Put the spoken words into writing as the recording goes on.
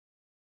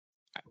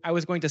I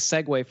was going to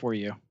segue for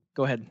you.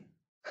 Go ahead.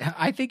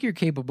 I think you're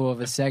capable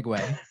of a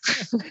segue.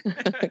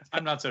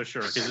 I'm not so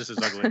sure because this is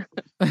ugly.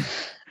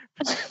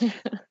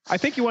 I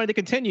think you wanted to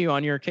continue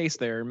on your case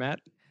there, Matt.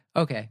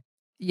 Okay.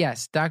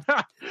 Yes, Dr.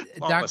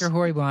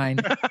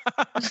 Horriblind.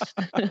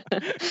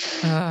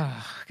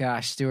 Oh,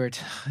 gosh,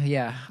 Stuart.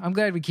 Yeah, I'm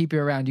glad we keep you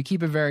around. You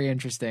keep it very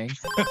interesting.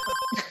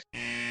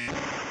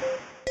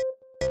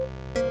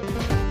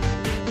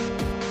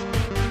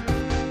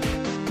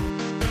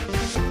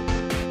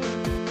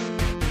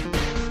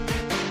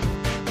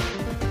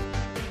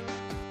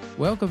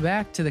 Welcome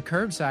back to the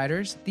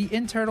Curbsiders, the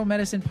internal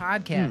medicine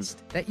podcast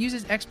that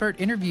uses expert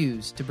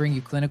interviews to bring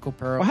you clinical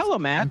pearls. Well, hello,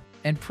 Matt.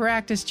 And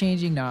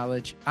practice-changing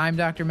knowledge. I'm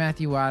Dr.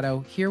 Matthew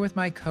Watto, here with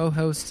my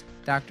co-host,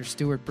 Dr.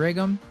 Stuart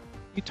Brigham.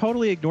 You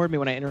totally ignored me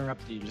when I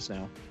interrupted you just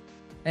now.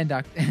 And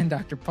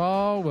Dr.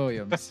 Paul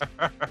Williams.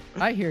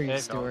 I hear you, Hey,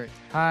 Stuart.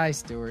 Hi,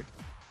 Stuart.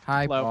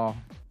 Hi, Hello. Paul.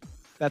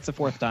 That's the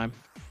fourth time.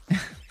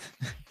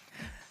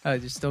 Oh,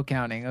 you're still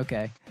counting.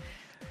 Okay.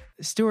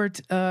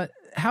 Stuart,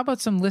 how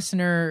about some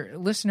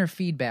listener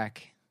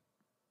feedback?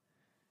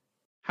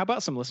 How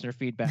about some listener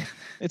feedback?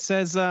 It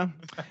says,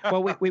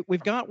 well,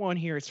 we've got one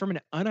here. It's from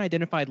an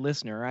unidentified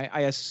listener.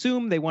 I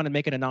assume they want to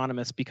make it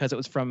anonymous because it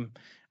was from,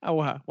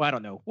 well, I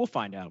don't know. We'll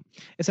find out.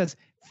 It says,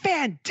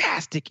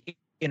 fantastic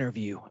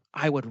interview.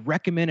 I would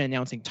recommend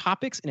announcing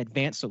topics in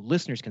advance so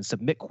listeners can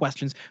submit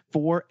questions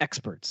for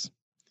experts.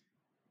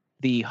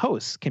 The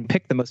hosts can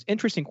pick the most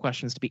interesting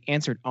questions to be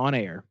answered on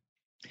air.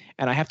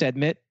 And I have to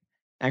admit,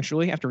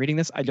 actually, after reading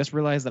this, I just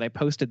realized that I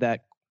posted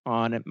that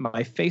on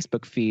my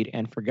Facebook feed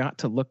and forgot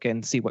to look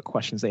and see what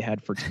questions they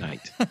had for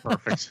tonight.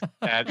 Perfect.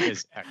 That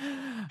is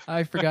excellent.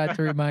 I forgot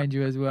to remind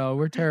you as well.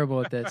 We're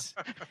terrible at this.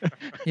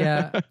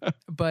 Yeah,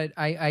 but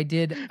I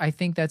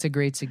think that's a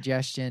great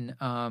suggestion.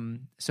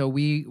 So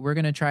we're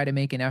going to try to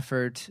make an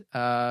effort,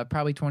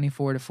 probably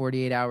 24 to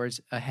 48 hours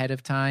ahead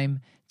of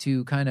time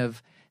to kind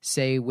of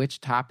say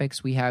which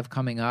topics we have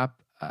coming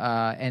up,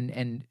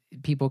 and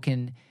people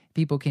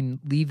can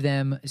leave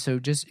them. So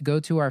just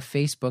go to our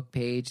Facebook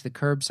page, the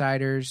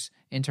Curbsiders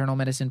Internal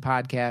Medicine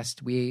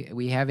Podcast.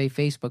 We have a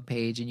Facebook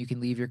page, and you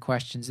can leave your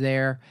questions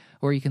there,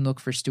 or you can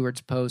look for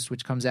Stuart's post,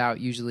 which comes out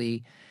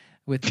usually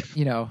with,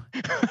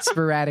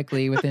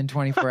 sporadically within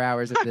 24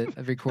 hours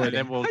of recording.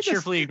 And then we'll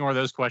cheerfully ignore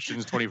those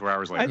questions 24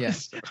 hours later.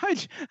 Yes.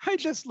 I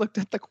just looked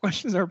at the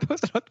questions that were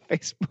posted on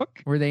Facebook.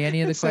 Were they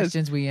any of the It says-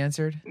 questions we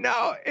answered?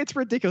 No, it's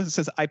ridiculous. It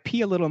says, I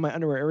pee a little in my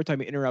underwear every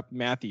time you interrupt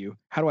Matthew.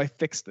 How do I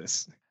fix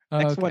this?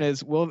 Next one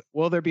is,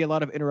 will there be a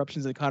lot of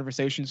interruptions in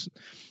conversations,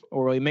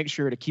 or will you make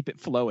sure to keep it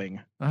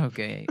flowing?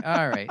 Okay.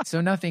 All right. So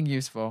nothing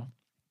useful.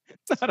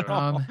 Not at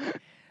all.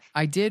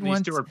 I did The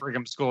want Stuart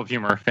Brigham School of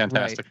Humor.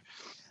 Fantastic.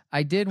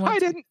 I didn't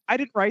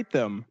write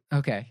them.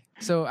 Okay.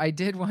 So I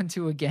did want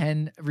to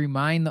again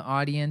remind the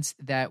audience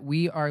that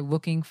we are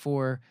looking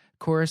for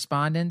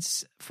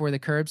correspondence for the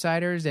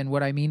Curbsiders. And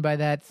what I mean by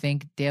that,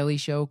 think Daily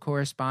Show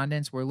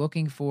correspondence. We're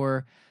looking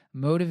for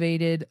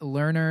motivated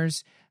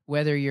learners,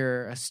 whether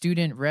you're a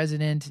student,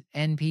 resident,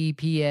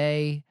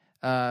 NP,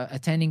 PA,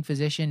 attending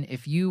physician.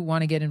 If you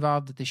want to get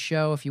involved with the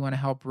show, if you want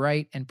to help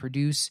write and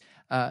produce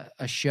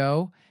a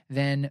show,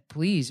 then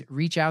please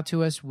reach out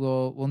to us.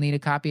 We'll need a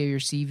copy of your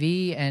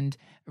CV and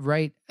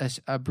write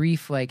a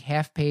brief, like,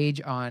 half page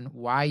on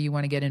why you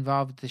want to get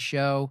involved with the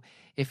show.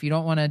 If you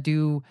don't want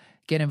to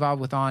get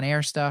involved with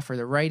on-air stuff or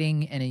the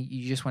writing, and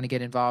you just want to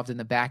get involved in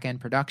the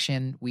back-end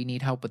production, we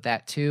need help with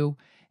that too.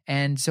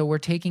 And so we're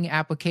taking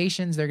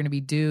applications. They're going to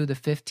be due the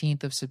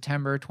 15th of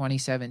September,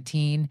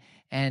 2017.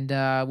 And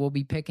we'll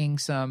be picking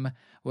some,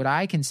 what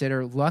I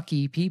consider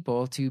lucky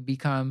people to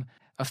become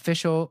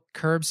official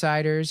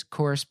Curbsiders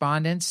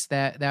correspondents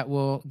that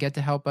will get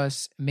to help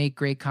us make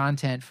great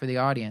content for the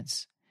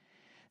audience.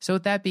 So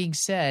with that being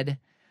said,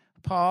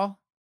 Paul,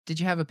 did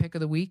you have a pick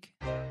of the week?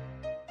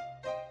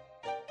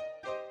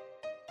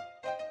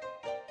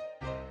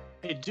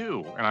 I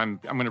do. And I'm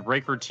going to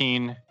break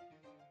routine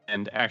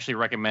and actually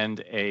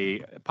recommend a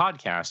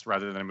podcast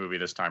rather than a movie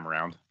this time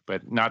around.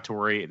 But not to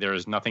worry, there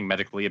is nothing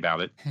medically about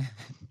it.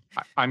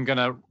 I'm going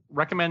to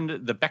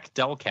recommend the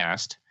Bechdel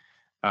Cast,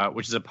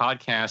 which is a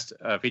podcast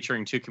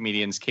featuring two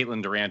comedians,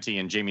 Caitlin Durante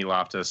and Jamie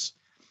Loftus,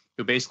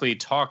 who basically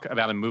talk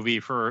about a movie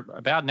for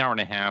about an hour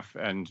and a half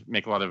and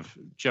make a lot of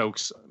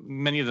jokes,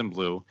 many of them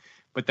blue,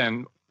 but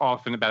then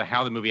often about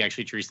how the movie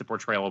actually treats the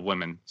portrayal of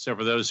women. So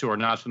for those who are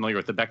not familiar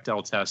with the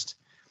Bechdel test,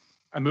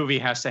 a movie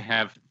has to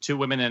have two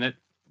women in it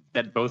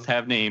that both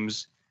have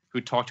names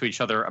who talk to each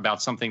other about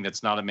something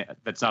that's not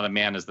a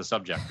man as the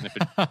subject.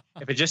 And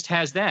if it just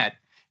has that,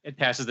 it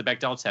passes the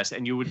Bechdel test,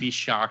 and you would be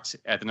shocked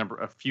at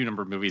a few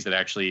number of movies that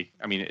actually,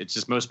 it's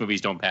just most movies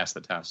don't pass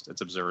the test.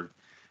 It's absurd.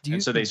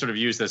 So they sort of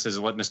use this as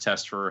a litmus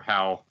test for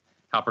how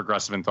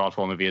progressive and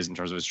thoughtful a movie is in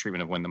terms of its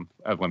treatment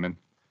of women.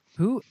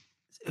 Who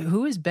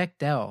is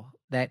Bechdel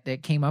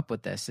that came up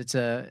with this?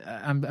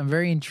 I'm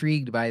very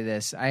intrigued by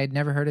this. I had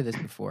never heard of this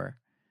before.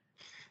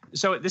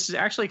 So this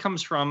actually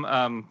comes from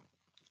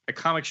a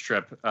comic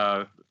strip.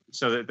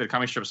 So the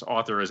comic strip's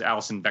author is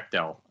Alison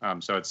Bechdel.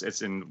 So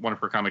it's in one of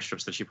her comic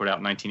strips that she put out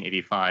in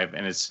 1985,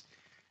 and it's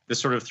this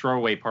sort of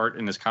throwaway part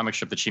in this comic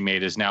strip that she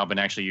made has now been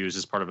actually used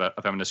as part of a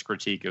feminist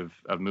critique of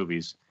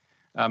movies.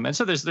 And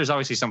so there's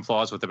obviously some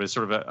flaws with it, but it's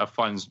sort of a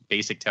fun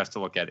basic test to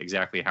look at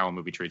exactly how a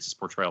movie treats its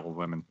portrayal of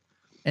women.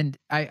 And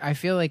I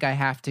feel like I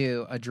have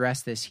to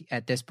address this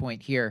at this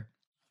point here.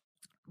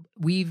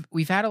 We've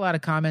had a lot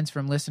of comments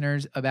from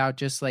listeners about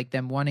just like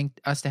them wanting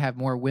us to have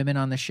more women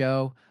on the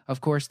show. Of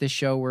course, this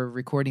show we're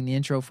recording the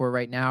intro for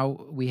right now,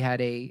 we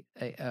had a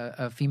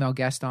female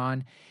guest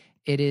on.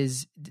 It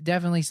is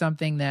definitely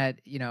something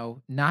that,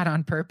 not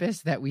on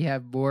purpose that we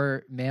have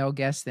more male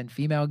guests than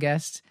female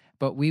guests,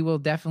 but we will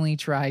definitely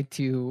try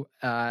to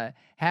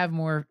have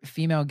more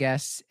female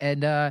guests.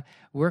 And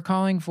we're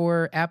calling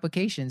for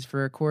applications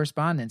for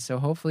correspondence. So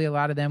hopefully a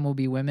lot of them will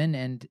be women.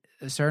 And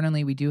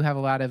certainly we do have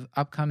a lot of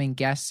upcoming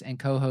guests and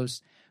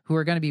co-hosts who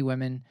are going to be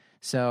women.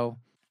 So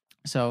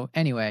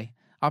anyway,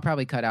 I'll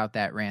probably cut out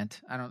that rant.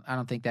 I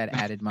don't think that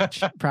added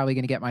much. Probably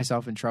going to get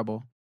myself in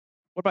trouble.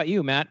 What about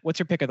you, Matt? What's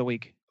your pick of the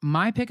week?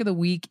 My pick of the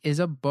week is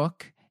a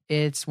book.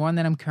 It's one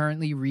that I'm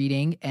currently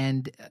reading,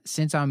 and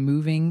since I'm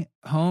moving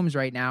homes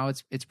right now,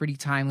 it's pretty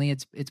timely.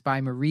 It's by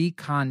Marie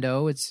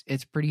Kondo. It's a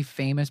pretty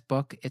famous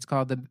book. It's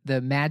called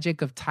The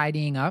Magic of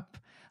Tidying Up.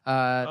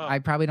 I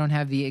probably don't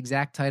have the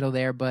exact title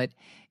there, but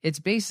it's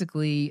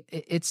basically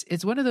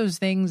it's one of those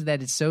things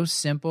that it's so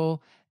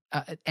simple,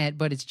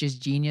 but it's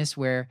just genius.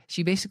 Where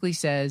she basically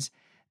says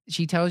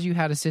she tells you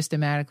how to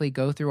systematically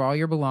go through all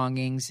your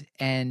belongings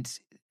and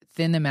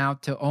thin them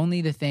out to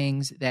only the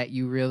things that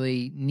you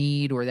really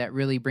need or that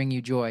really bring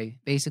you joy.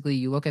 Basically,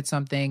 you look at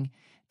something,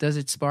 does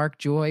it spark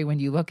joy when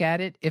you look at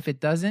it? If it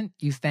doesn't,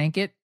 you thank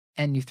it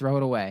and you throw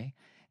it away.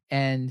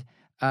 And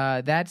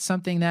that's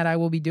something that I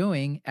will be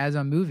doing as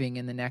I'm moving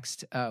in the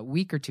next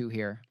week or two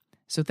here.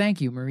 So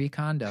thank you, Marie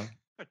Kondo.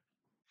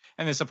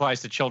 And this applies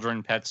to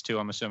children, pets too,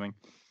 I'm assuming.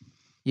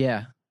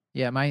 Yeah.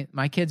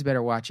 My kids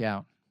better watch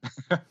out.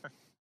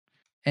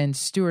 And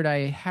Stuart,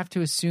 I have to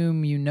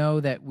assume you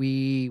know that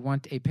we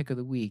want a pick of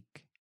the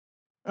week.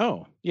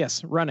 Oh,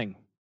 yes, running.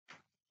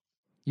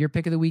 Your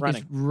pick of the week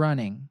is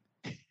running.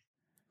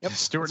 Yep,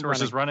 Stuart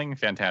versus running.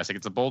 Fantastic.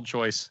 It's a bold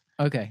choice.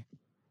 Okay.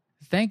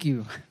 Thank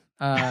you.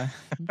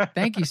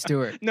 Thank you,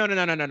 Stuart. No.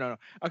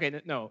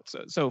 Okay, no.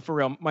 So for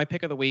real, my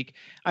pick of the week.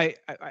 I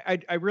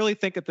really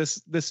think that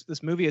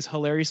this movie is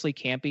hilariously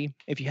campy.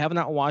 If you have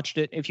not watched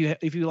it, if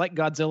you like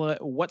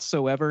Godzilla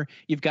whatsoever,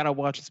 you've got to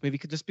watch this movie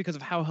just because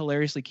of how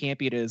hilariously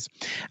campy it is.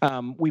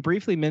 We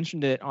briefly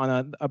mentioned it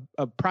on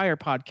a prior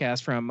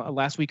podcast from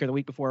last week or the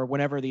week before,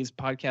 whenever these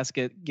podcasts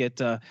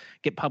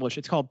get published.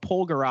 It's called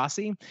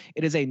Polgarasi.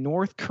 It is a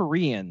North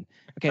Korean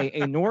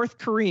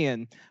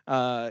Godzilla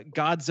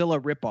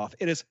ripoff.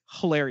 It is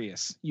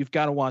hilarious. You've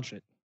got to watch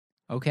it.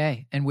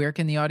 Okay. And where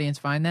can the audience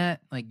find that?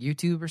 Like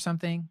YouTube or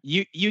something?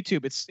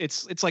 YouTube.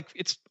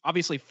 It's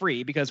obviously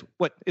free because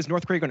what is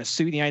North Korea going to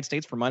sue the United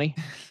States for money?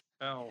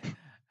 Oh.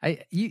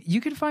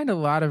 You can find a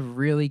lot of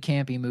really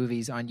campy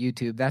movies on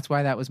YouTube. That's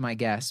why that was my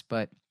guess.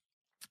 But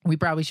we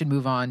probably should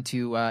move on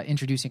to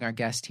introducing our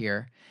guest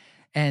here.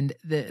 And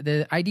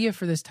the idea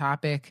for this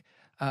topic,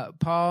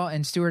 Paul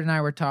and Stuart and I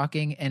were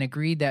talking and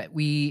agreed that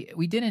we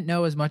didn't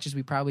know as much as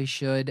we probably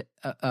should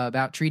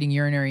about treating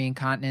urinary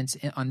incontinence.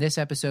 On this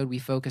episode, we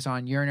focus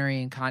on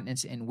urinary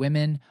incontinence in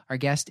women. Our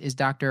guest is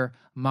Dr.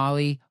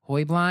 Molly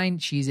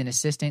Heublein. She's an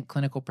assistant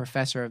clinical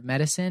professor of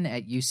medicine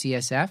at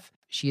UCSF.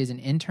 She is an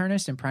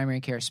internist and primary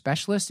care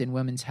specialist in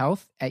women's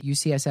health at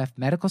UCSF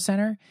Medical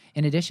Center.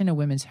 In addition to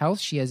women's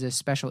health, she has a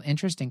special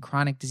interest in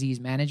chronic disease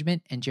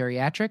management and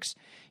geriatrics.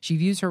 She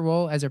views her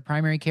role as a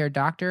primary care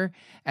doctor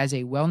as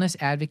a wellness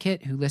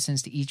advocate who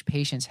listens to each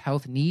patient's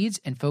health needs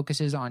and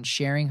focuses on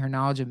sharing her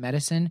knowledge of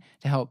medicine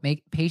to help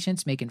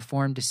patients make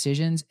informed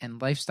decisions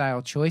and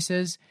lifestyle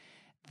choices.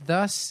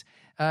 Thus,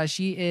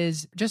 she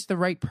is just the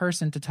right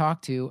person to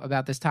talk to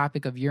about this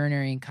topic of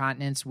urinary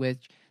incontinence,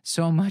 which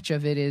so much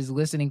of it is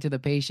listening to the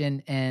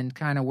patient and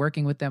kind of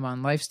working with them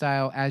on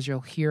lifestyle, as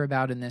you'll hear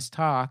about in this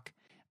talk.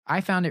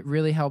 I found it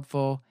really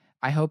helpful.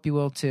 I hope you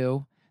will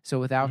too. So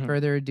without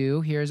further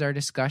ado, here's our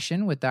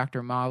discussion with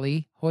Dr.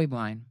 Molly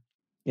Heublein.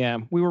 Yeah,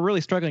 we were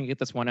really struggling to get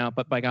this one out,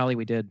 but by golly,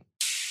 we did.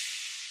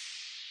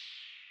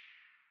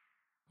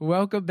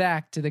 Welcome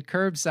back to the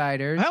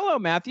Curbsiders. Hello,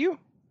 Matthew.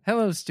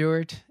 Hello,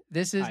 Stuart.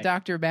 This is Hi.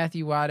 Dr.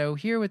 Matthew Watto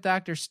here with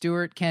Dr.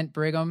 Stuart Kent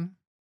Brigham.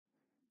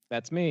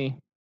 That's me.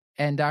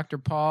 And Dr.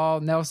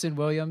 Paul Nelson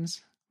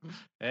Williams.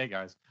 Hey,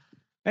 guys.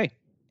 Hey.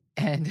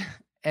 And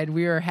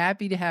we are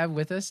happy to have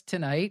with us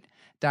tonight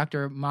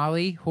Dr.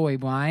 Molly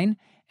Heublein,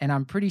 and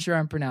I'm pretty sure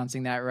I'm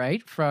pronouncing that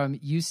right, from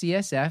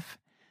UCSF.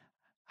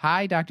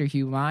 Hi, Dr.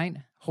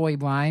 Heublein.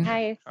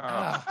 Hi.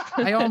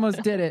 I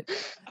almost did it.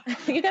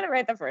 You got it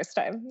right the first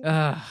time.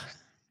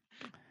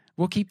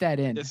 We'll keep that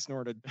in. Just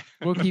snorted.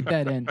 We'll keep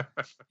that in.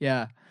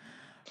 Yeah.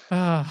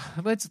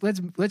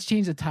 Let's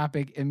change the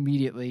topic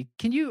immediately.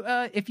 Can you,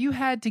 if you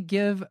had to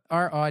give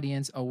our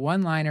audience a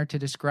one-liner to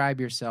describe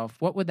yourself,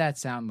 what would that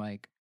sound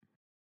like?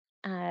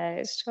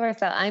 Sure.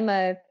 So I'm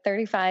a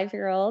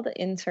 35-year-old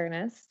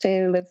internist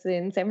who lives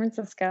in San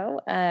Francisco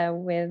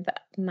with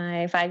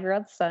my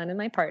 5-year-old son and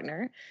my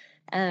partner.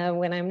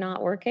 When I'm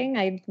not working,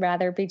 I'd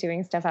rather be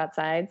doing stuff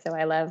outside. So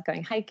I love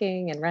going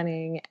hiking and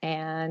running,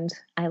 and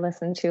I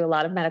listen to a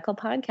lot of medical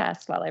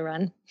podcasts while I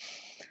run.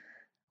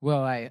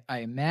 Well, I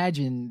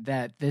imagine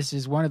that this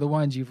is one of the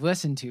ones you've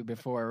listened to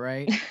before,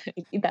 right?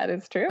 That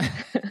is true.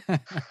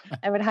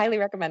 I would highly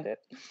recommend it.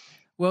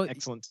 Well,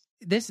 Excellent.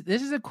 This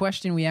is a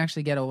question we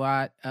actually get a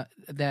lot,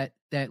 that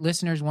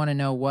listeners want to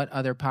know what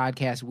other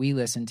podcasts we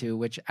listen to,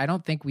 which I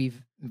don't think we've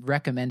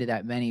recommended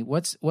that many.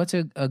 What's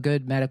a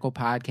good medical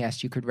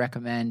podcast you could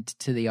recommend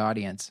to the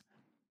audience?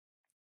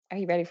 Are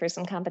you ready for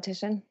some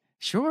competition?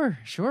 Sure.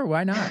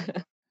 Why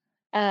not?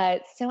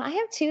 So I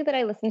have two that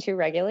I listen to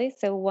regularly.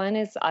 So one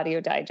is Audio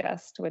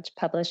Digest, which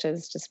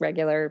publishes just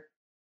regular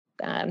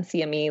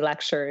CME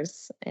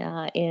lectures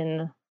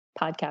in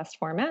podcast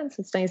formats.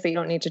 It's nice that you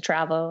don't need to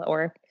travel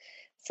or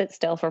sit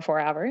still for 4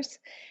 hours.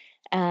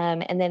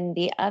 And then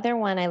the other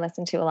one I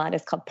listen to a lot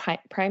is called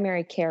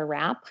Primary Care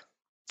Wrap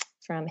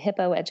from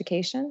Hippo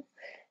Education.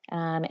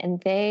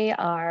 And they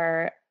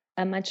are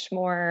a much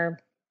more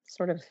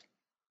sort of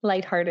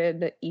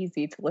lighthearted,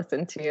 easy to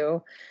listen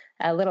to,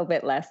 a little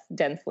bit less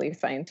densely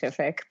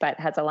scientific, but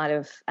has a lot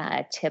of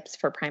tips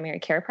for primary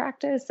care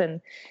practice.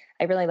 And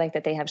I really like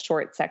that they have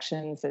short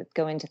sections that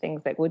go into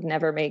things that would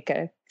never make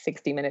a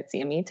 60-minute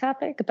CME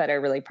topic, but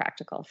are really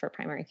practical for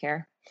primary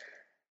care.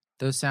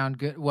 Those sound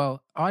good.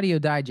 Well, Audio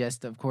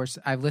Digest, of course,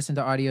 I've listened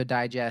to Audio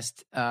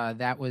Digest.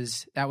 That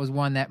was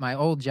one that my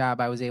old job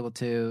I was able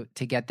to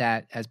get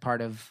that as part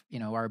of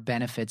our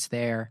benefits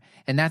there,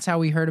 and that's how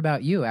we heard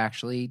about you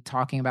actually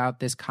talking about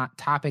this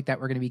topic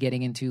that we're going to be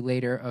getting into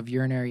later of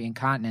urinary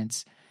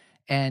incontinence,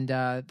 and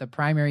the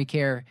primary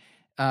care,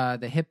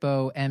 the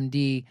Hippo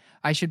MD.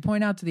 I should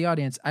point out to the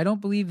audience, I don't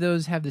believe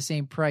those have the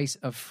same price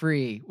of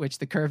free, which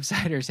the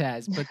Curbsiders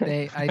has, but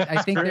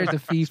I think there's a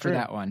fee for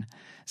that one.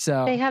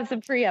 So they have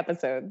some free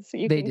episodes.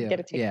 You can get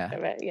a taste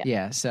of it.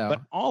 Yeah. So,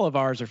 but all of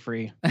ours are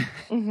free.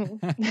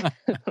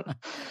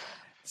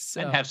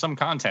 So, and have some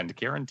content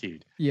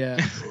guaranteed. Yeah.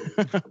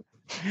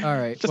 All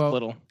right. Just a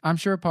little. I'm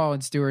sure Paul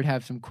and Stuart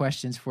have some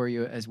questions for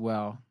you as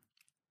well.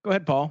 Go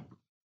ahead, Paul.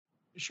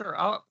 Sure.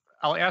 I'll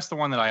ask the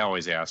one that I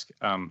always ask.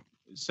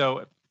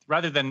 So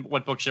rather than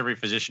what book should every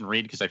physician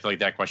read, because I feel like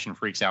that question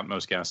freaks out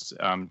most guests,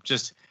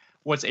 just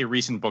what's a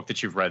recent book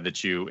that you've read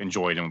that you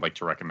enjoyed and would like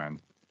to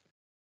recommend?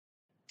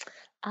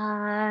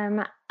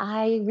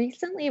 I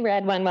recently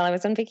read one while I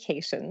was on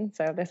vacation.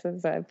 So this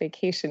is a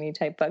vacation-y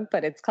type book,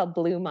 but it's called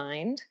Blue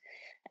Mind.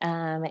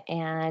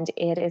 And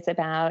it is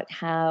about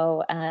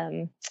how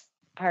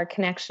our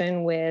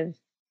connection with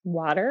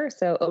water,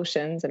 so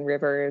oceans and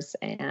rivers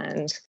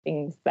and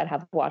things that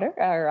have water,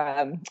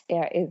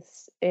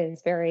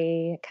 is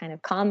very kind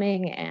of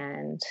calming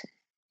and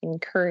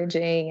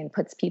encouraging and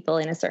puts people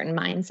in a certain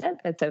mindset.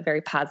 It's a very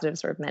positive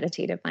sort of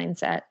meditative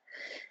mindset.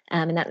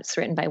 And that's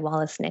written by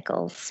Wallace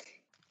Nichols.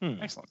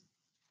 Excellent.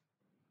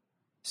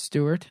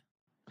 Stuart?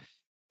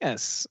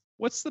 Yes.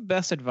 What's the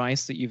best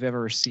advice that you've ever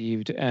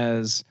received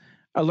as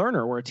a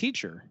learner or a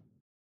teacher?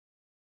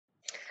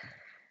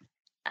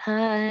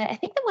 I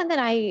think the one that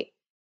I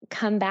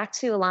come back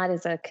to a lot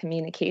is a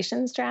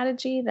communication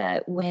strategy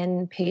that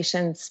when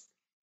patients,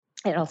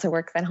 it also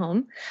works at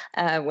home,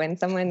 when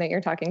someone that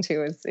you're talking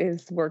to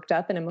is worked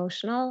up and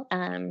emotional,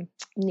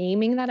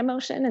 naming that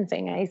emotion and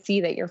saying, I see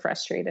that you're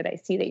frustrated. I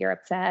see that you're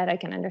upset. I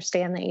can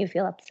understand that you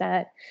feel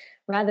upset,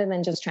 rather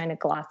than just trying to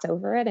gloss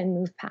over it and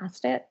move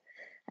past it.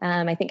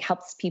 I think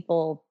helps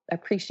people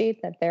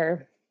appreciate that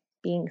they're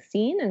being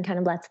seen and kind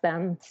of lets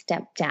them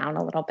step down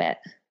a little bit.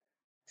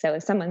 So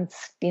if someone's,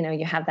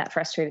 you have that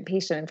frustrated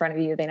patient in front of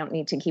you, they don't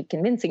need to keep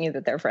convincing you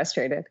that they're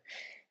frustrated.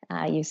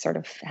 You sort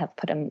of have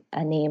put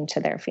a name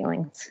to their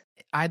feelings.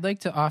 I'd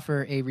like to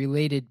offer a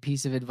related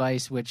piece of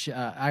advice, which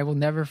I will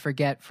never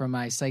forget from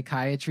my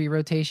psychiatry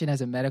rotation as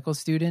a medical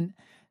student.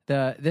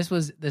 This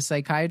was the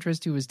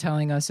psychiatrist who was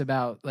telling us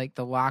about like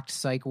the locked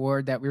psych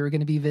ward that we were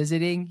going to be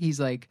visiting. He's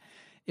like,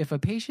 if a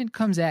patient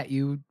comes at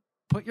you,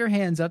 put your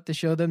hands up to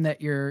show them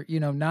that you're,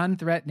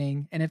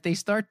 non-threatening. And if they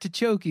start to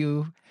choke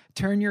you,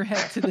 turn your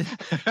head to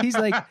the, he's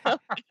like,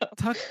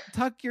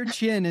 tuck your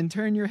chin and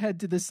turn your head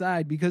to the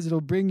side because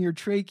it'll bring your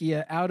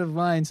trachea out of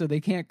line so they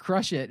can't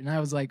crush it. And I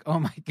was like, oh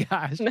my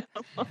gosh. No.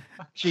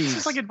 Jeez.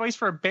 It's like advice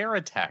for a bear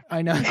attack.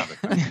 I know.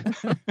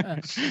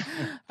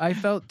 I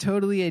felt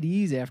totally at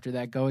ease after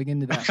that, going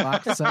into that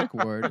locked psych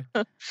ward.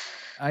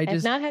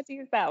 I've not had to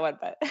use that one,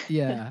 but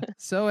yeah.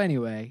 So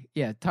anyway,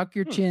 tuck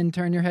your chin,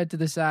 turn your head to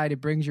the side.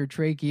 It brings your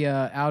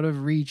trachea out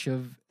of reach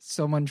of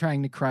someone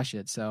trying to crush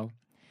it. So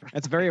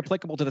that's very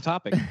applicable to the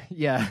topic.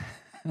 Yeah.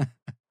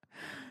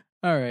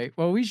 All right.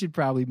 Well, we should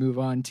probably move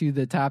on to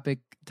the topic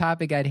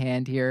at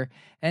hand here.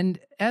 And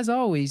as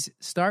always,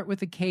 start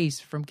with a case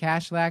from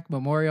Kashlak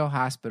Memorial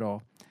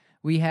Hospital.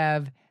 We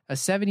have a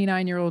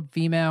 79-year-old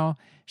female.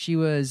 She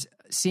was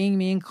seeing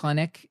me in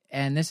clinic,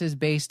 and this is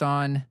based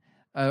on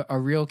a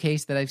real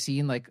case that I've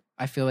seen, like,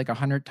 I feel like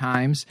 100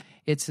 times.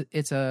 It's a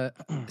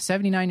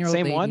 79-year-old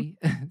lady.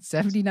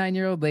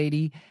 79-year-old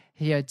lady.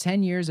 She had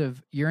 10 years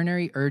of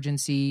urinary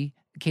urgency,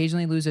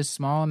 occasionally loses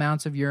small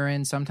amounts of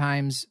urine.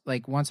 Sometimes,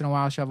 like once in a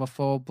while, she'll have a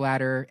full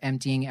bladder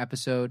emptying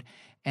episode,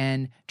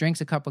 and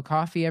drinks a cup of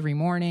coffee every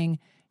morning.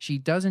 She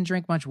doesn't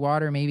drink much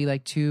water, maybe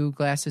like 2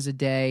 glasses a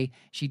day.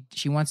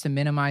 She wants to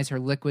minimize her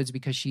liquids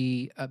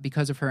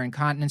because of her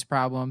incontinence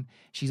problem.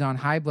 She's on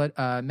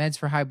meds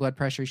for high blood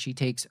pressure. She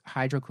takes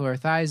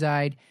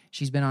hydrochlorothiazide.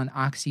 She's been on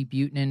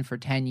oxybutynin for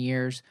 10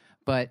 years,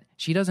 but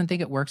she doesn't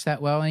think it works that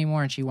well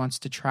anymore, and she wants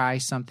to try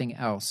something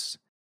else.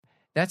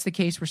 That's the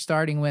case we're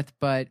starting with,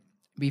 but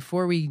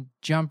before we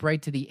jump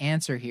right to the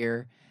answer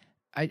here,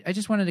 I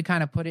just wanted to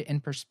kind of put it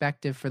in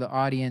perspective for the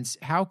audience.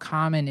 How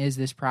common is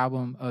this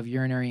problem of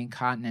urinary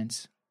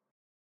incontinence?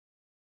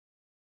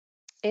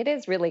 It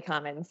is really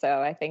common.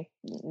 So I think,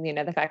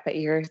 the fact that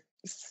you're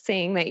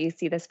saying that you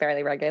see this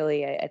fairly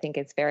regularly, I think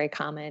it's very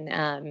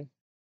common.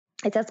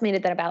 It's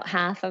estimated that about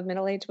half of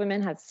middle-aged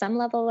women have some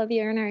level of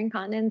urinary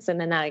incontinence, and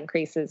then that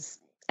increases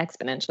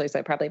exponentially.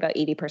 So probably about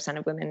 80%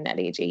 of women at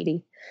age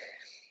 80.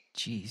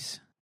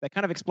 Jeez. That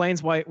kind of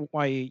explains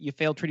why you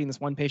failed treating this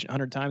one patient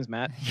 100 times,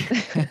 Matt.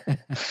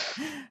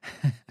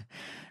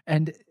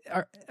 And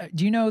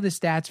do you know the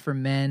stats for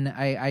men?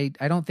 I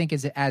don't think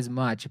it's as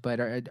much,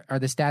 but are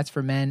the stats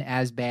for men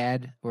as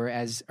bad, or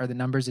are the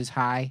numbers as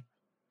high?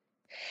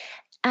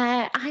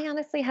 I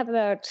honestly have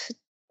about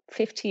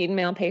 15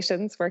 male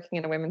patients working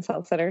in a women's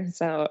health center,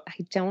 so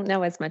I don't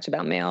know as much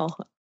about male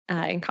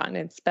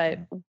incontinence, but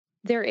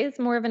there is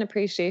more of an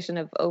appreciation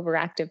of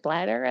overactive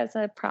bladder as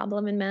a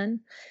problem in men.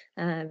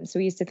 So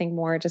we used to think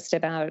more just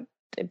about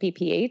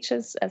BPH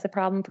as a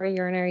problem for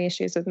urinary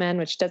issues with men,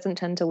 which doesn't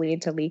tend to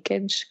lead to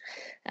leakage.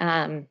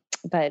 But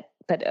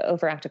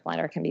overactive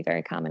bladder can be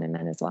very common in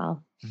men as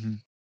well. Mm-hmm.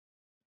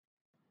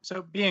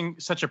 So being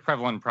such a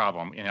prevalent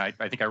problem, I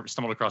think I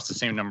stumbled across the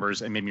same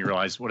numbers and made me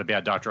realize what a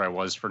bad doctor I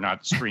was for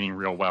not screening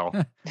real well.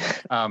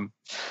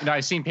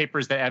 I've seen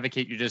papers that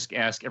advocate you just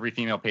ask every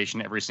female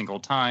patient every single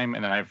time.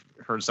 And then I've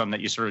heard some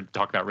that you sort of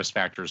talk about risk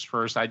factors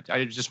first. I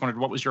just wondered,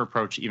 what was your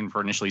approach even for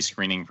initially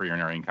screening for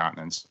urinary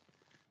incontinence?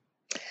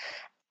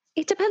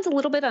 It depends a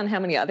little bit on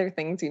how many other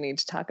things you need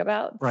to talk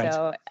about. Right.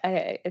 So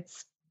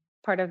it's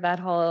part of that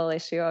whole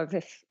issue of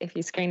if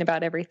you screen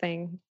about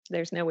everything,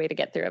 there's no way to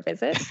get through a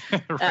visit.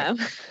 Right.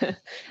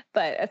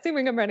 But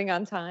assuming I'm running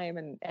on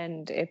time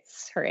and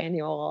it's her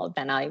annual,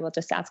 then I will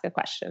just ask a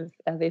question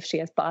of if she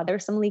has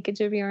bothersome leakage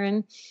of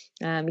urine.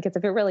 Because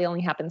if it really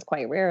only happens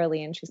quite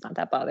rarely and she's not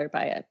that bothered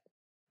by it,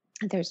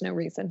 there's no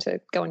reason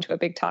to go into a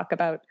big talk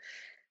about,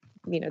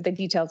 the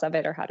details of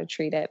it or how to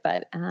treat it.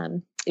 But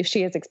if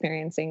she is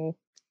experiencing,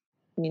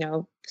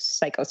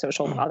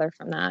 psychosocial bother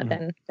from that,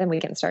 then we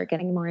can start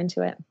getting more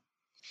into it.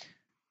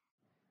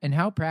 And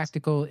how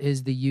practical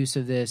is the use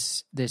of the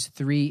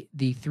three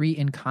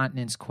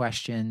incontinence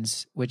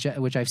questions, which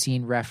I've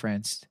seen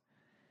referenced?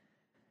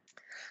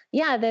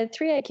 Yeah, the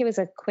 3IQ is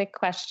a quick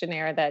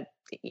questionnaire that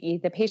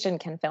the patient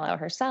can fill out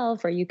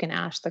herself, or you can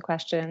ask the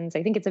questions.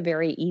 I think it's a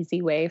very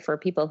easy way for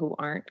people who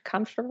aren't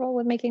comfortable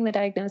with making the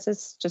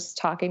diagnosis, just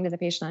talking to the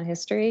patient on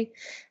history.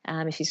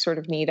 If you sort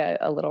of need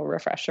a little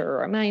refresher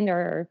or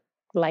reminder,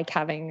 like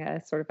having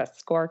a sort of a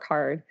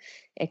scorecard,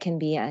 it can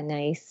be a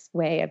nice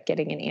way of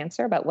getting an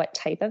answer about what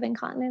type of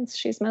incontinence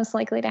she's most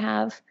likely to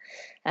have.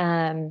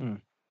 And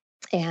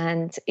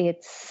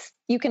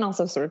you can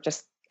also sort of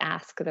just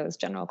ask those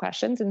general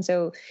questions. And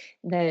so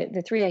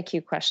the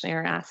 3IQ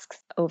questionnaire asks,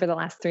 over the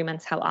last 3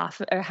 months, how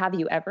often, or have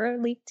you ever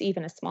leaked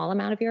even a small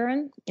amount of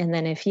urine? And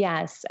then if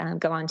yes,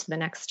 go on to the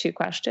next 2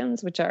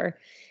 questions, which are,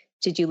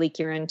 did you leak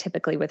urine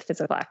typically with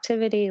physical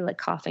activity, like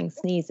coughing,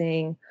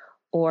 sneezing,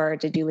 or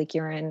did you leak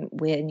urine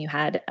when you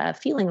had a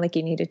feeling like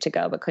you needed to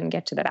go but couldn't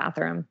get to the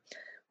bathroom,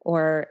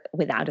 or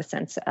without a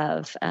sense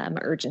of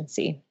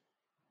urgency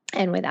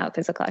and without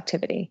physical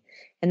activity?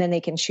 And then they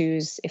can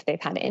choose if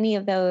they've had any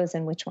of those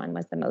and which one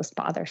was the most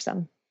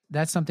bothersome.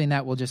 That's something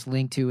that we'll just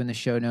link to in the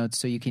show notes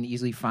so you can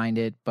easily find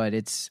it. But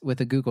it's with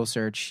a Google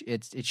search,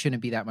 it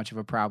shouldn't be that much of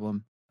a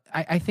problem.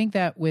 I think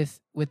that with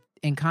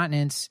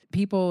incontinence,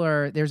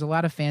 there's a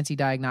lot of fancy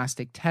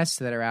diagnostic tests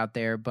that are out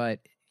there, but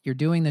you're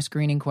doing the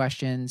screening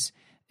questions.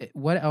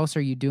 What else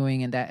are you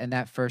doing in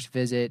that first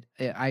visit?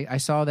 I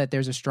saw that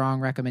there's a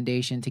strong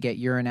recommendation to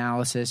get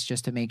urinalysis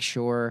just to make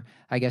sure,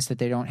 I guess, that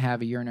they don't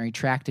have a urinary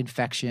tract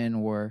infection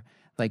or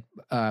like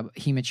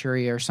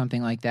hematuria or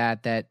something like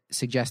that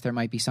suggests there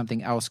might be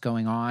something else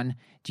going on.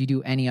 Do you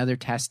do any other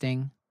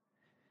testing?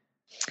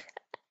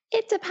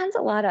 It depends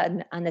a lot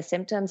on the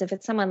symptoms. If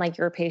it's someone like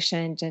your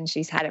patient and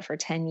she's had it for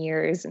 10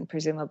 years and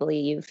presumably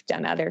you've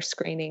done other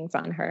screenings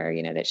on her,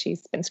 that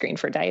she's been screened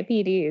for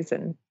diabetes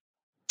and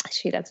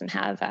she doesn't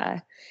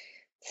have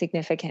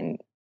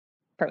significant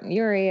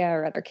proteinuria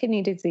or other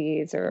kidney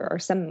disease or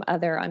some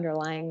other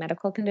underlying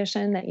medical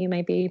condition that you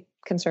might be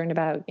concerned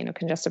about,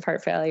 congestive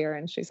heart failure,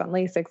 and she's on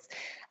Lasix.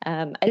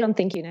 I don't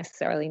think you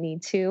necessarily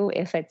need to.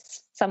 If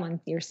it's someone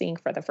you're seeing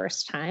for the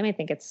first time, I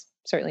think it's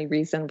certainly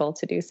reasonable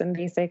to do some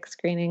basic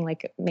screening,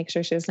 like make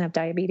sure she doesn't have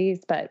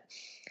diabetes. But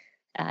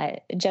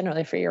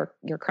generally for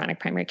your chronic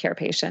primary care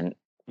patient,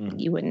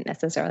 you wouldn't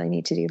necessarily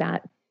need to do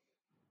that.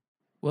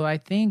 Well, I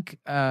think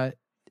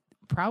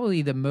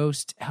probably the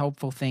most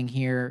helpful thing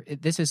here,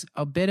 this is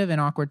a bit of an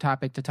awkward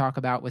topic to talk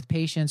about with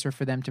patients or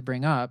for them to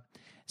bring up.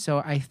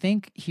 So I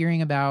think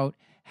hearing about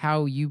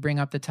how you bring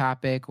up the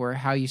topic or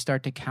how you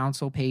start to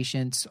counsel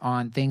patients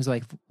on things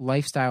like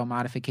lifestyle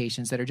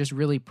modifications that are just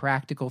really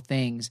practical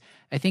things,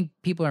 I think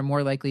people are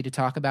more likely to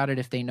talk about it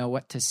if they know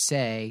what to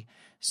say.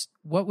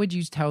 What would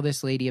you tell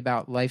this lady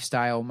about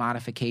lifestyle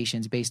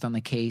modifications based on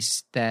the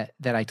case that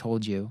I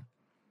told you?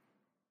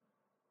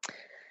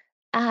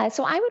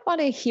 So I would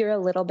want to hear a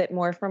little bit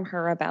more from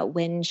her about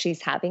when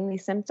she's having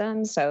these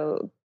symptoms.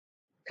 So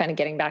kind of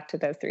getting back to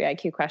those 3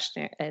 IQ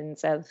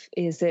questions of,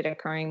 is it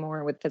occurring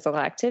more with physical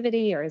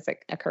activity, or is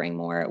it occurring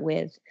more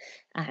with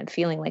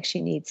feeling like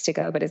she needs to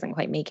go but isn't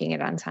quite making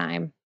it on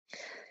time?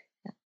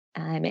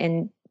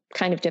 And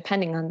kind of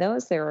depending on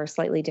those, there are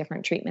slightly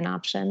different treatment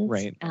options.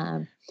 Right.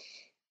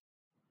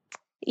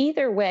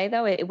 Either way,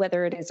 though,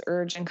 whether it is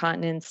urge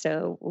incontinence,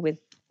 so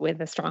with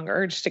a strong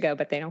urge to go,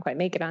 but they don't quite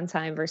make it on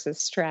time,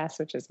 versus stress,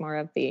 which is more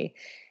of the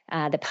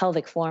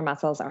pelvic floor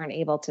muscles aren't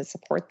able to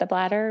support the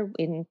bladder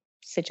in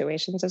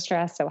situations of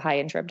stress. So high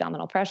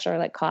intra-abdominal pressure,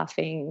 like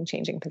coughing,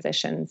 changing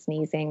positions,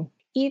 sneezing.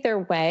 Either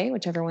way,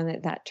 whichever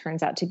one that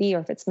turns out to be, or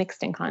if it's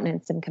mixed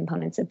incontinence and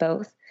components of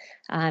both,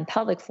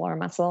 pelvic floor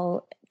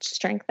muscle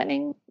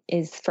strengthening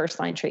is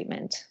first-line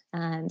treatment.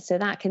 So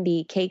that can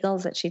be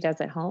Kegels that she does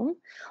at home,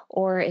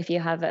 or if you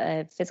have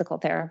a physical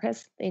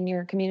therapist in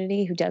your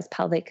community who does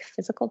pelvic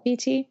physical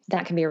PT,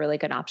 that can be a really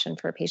good option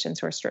for patients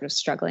who are sort of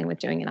struggling with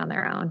doing it on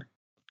their own.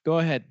 Go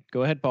ahead,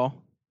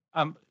 Paul.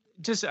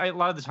 A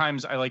lot of the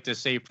times I like to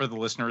say for the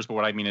listeners, but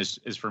what I mean is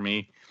for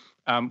me.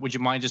 Would you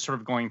mind just sort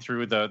of going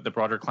through the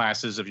broader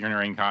classes of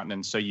urinary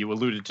incontinence? So you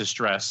alluded to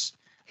stress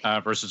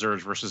versus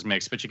urge versus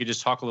mixed, but you could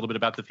just talk a little bit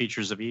about the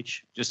features of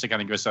each, just to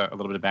kind of give us a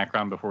little bit of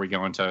background before we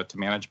go into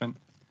management.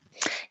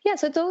 Yeah,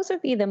 so those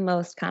would be the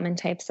most common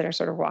types that are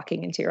sort of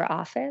walking into your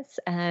office.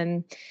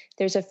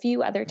 There's a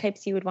few other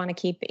types you would want to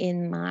keep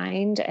in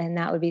mind, and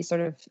that would be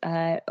sort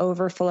of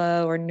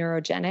overflow or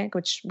neurogenic,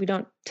 which we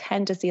don't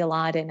tend to see a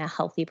lot in a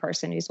healthy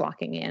person who's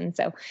walking in.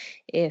 So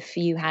if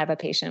you have a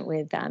patient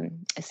with a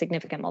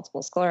significant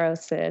multiple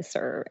sclerosis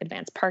or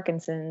advanced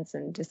Parkinson's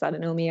and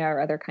dysautonomia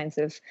or other kinds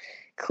of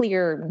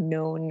clear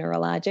known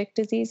neurologic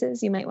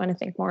diseases, you might want to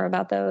think more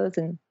about those,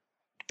 and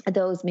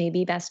those may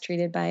be best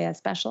treated by a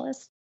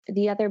specialist.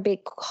 The other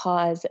big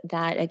cause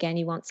that, again,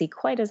 you won't see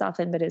quite as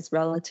often, but is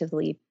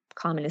relatively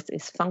common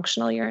is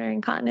functional urinary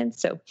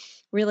incontinence. So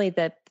really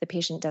the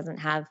patient doesn't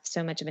have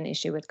so much of an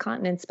issue with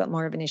continence, but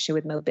more of an issue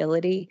with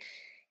mobility.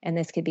 And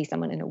this could be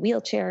someone in a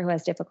wheelchair who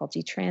has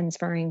difficulty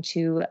transferring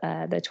to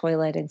the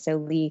toilet and so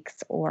leaks,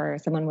 or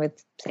someone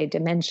with, say,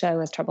 dementia who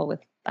has trouble with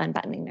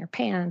unbuttoning their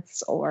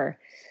pants, or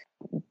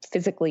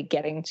physically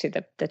getting to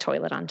the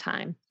toilet on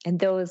time. And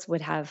those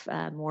would have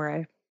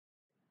more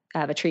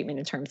of a treatment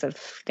in terms of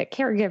the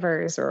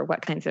caregivers or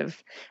what kinds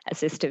of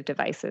assistive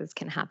devices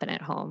can happen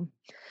at home.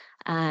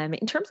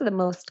 In terms of the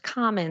most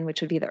common, which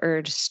would be the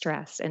urge,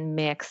 stress, and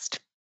mixed,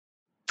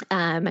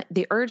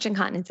 the urge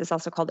incontinence is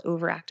also called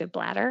overactive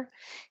bladder.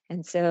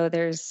 And so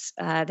there's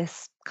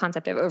this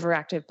concept of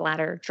overactive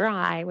bladder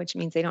dry, which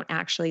means they don't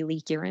actually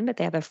leak urine, but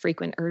they have a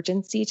frequent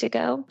urgency to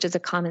go, which is a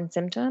common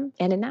symptom.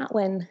 And in that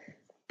one,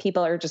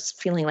 people are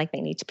just feeling like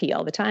they need to pee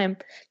all the time,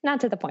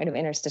 not to the point of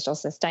interstitial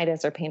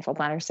cystitis or painful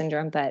bladder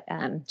syndrome, but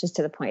just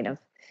to the point of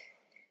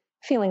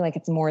feeling like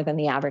it's more than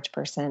the average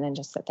person, and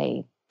just that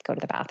they go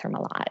to the bathroom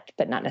a lot,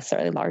 but not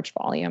necessarily large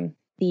volume.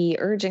 The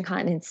urge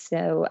incontinence,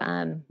 so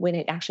when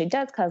it actually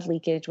does cause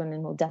leakage,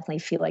 women will definitely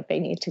feel like they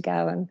need to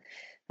go. And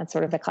that's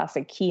sort of the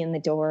classic key in the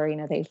door. You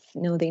know, they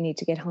know they need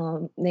to get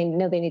home. They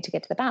know they need to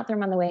get to the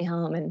bathroom on the way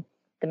home. And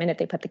the minute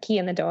they put the key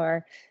in the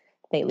door,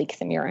 they leak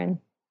some urine.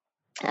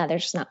 They're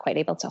just not quite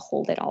able to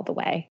hold it all the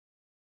way.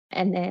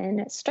 And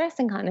then stress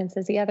incontinence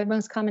is the other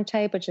most common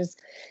type, which is,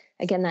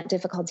 again, that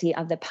difficulty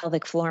of the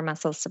pelvic floor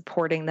muscles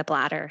supporting the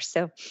bladder.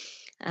 So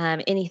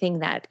anything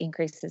that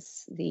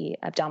increases the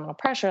abdominal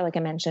pressure, like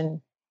I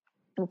mentioned,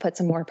 will put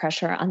some more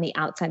pressure on the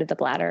outside of the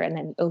bladder and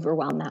then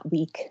overwhelm that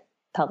weak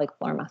pelvic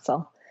floor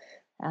muscle.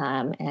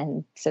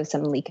 And so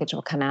some leakage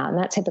will come out. And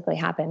that typically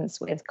happens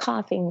with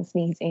coughing,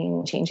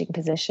 sneezing, changing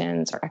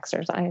positions, or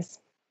exercise.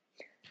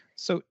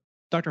 So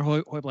Dr.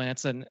 Heublein,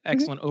 that's an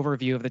excellent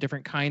overview of the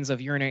different kinds of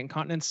urinary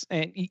incontinence.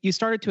 And you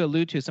started to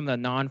allude to some of the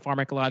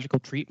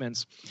non-pharmacological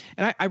treatments.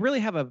 And I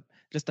really have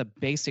just a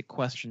basic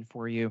question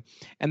for you.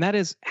 And that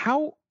is,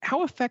 how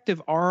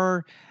effective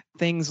are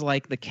things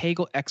like the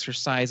Kegel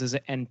exercises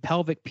and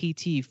pelvic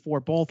PT for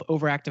both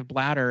overactive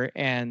bladder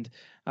and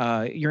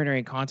urinary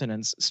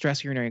incontinence,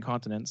 stress urinary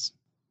incontinence?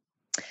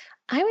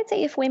 I would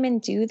say if women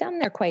do them,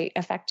 they're quite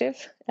effective.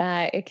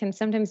 It can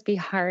sometimes be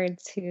hard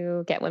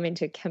to get women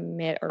to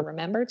commit or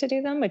remember to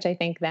do them, which I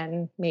think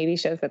then maybe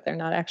shows that they're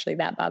not actually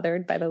that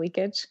bothered by the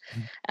leakage,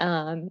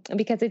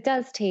 because it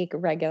does take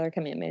regular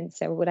commitment.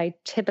 So what I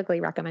typically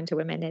recommend to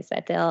women is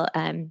that they'll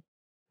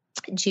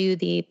do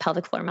the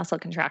pelvic floor muscle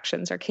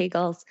contractions or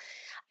Kegels,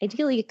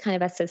 ideally kind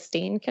of a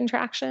sustained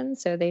contraction.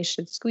 So they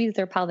should squeeze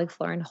their pelvic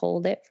floor and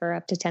hold it for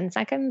up to 10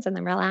 seconds and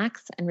then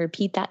relax and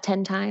repeat that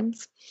 10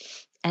 times.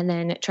 and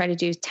then try to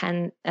do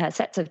 10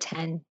 sets of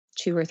 10,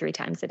 2 or 3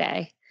 times a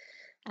day.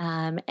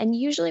 And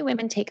usually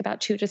women take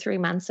about 2 to 3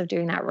 months of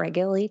doing that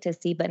regularly to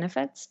see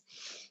benefits.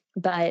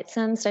 But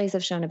some studies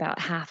have shown about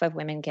half of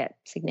women get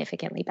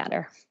significantly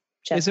better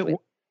Is just it with,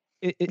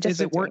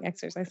 is it worth? doing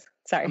exercise.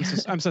 Sorry.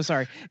 I'm so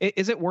sorry.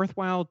 Is it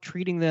worthwhile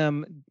treating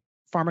them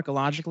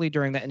pharmacologically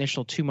during that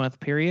initial 2-month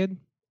period?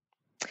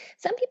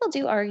 Some people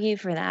do argue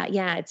for that.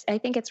 Yeah, I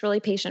think it's really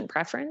patient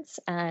preference.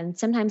 And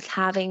sometimes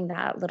having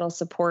that little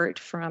support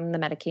from the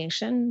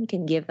medication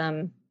can give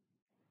them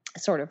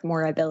sort of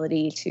more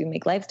ability to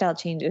make lifestyle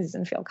changes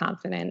and feel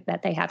confident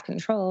that they have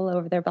control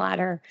over their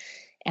bladder,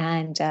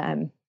 and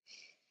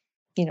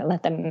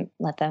let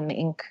them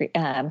increase.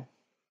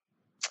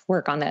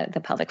 Work on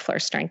the pelvic floor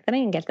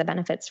strengthening and get the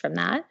benefits from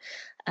that.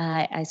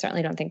 I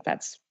certainly don't think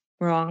that's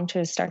wrong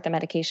to start the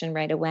medication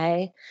right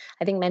away.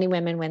 I think many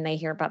women, when they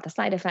hear about the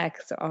side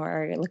effects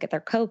or look at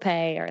their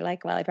copay, are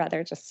like, well, I'd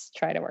rather just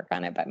try to work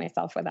on it by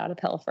myself without a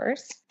pill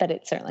first. But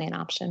it's certainly an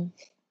option.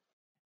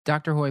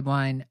 Dr.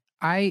 Hoybline,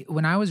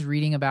 when I was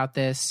reading about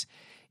this,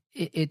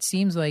 it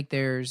seems like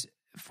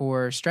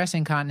for stress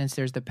incontinence,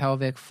 there's the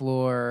pelvic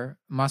floor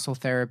muscle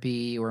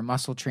therapy or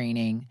muscle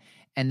training,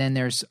 and then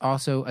there's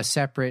also a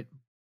separate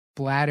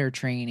bladder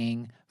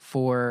training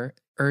for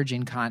urge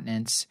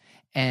incontinence.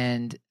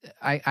 And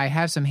I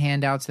have some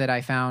handouts that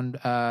I found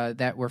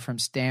that were from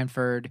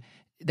Stanford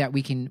that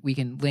we can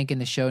link in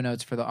the show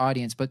notes for the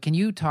audience. But can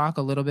you talk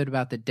a little bit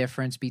about the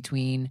difference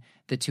between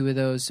the two of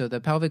those? So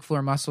the pelvic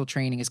floor muscle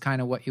training is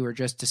kind of what you were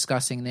just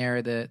discussing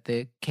there,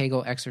 the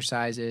Kegel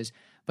exercises.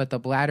 But the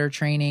bladder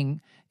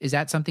training, is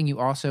that something you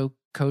also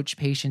coach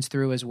patients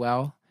through as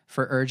well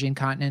for urge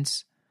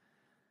incontinence?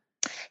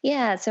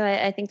 Yeah, so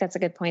I think that's a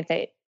good point,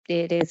 that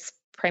it is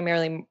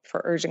primarily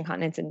for urge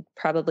incontinence and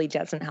probably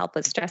doesn't help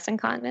with stress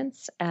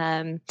incontinence.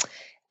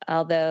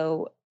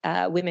 Although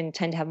women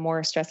tend to have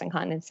more stress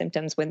incontinence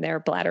symptoms when their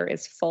bladder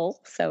is full.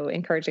 So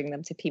encouraging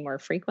them to pee more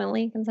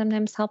frequently can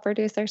sometimes help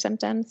reduce their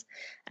symptoms.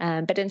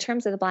 But in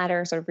terms of the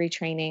bladder sort of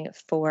retraining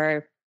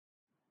for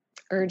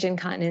urge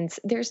incontinence,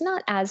 there's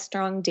not as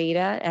strong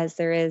data as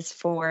there is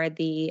for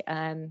the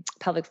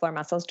pelvic floor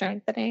muscle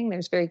strengthening.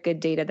 There's very good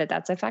data that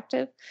that's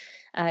effective.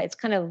 It's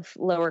kind of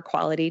lower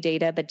quality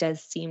data, but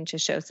does seem to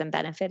show some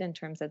benefit in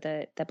terms of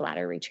the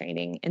bladder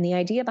retraining. And the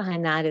idea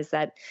behind that is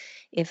that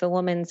if a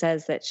woman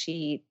says that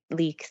she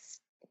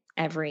leaks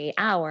every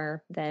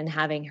hour, then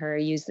having her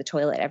use the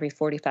toilet every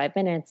 45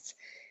 minutes,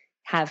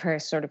 have her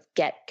sort of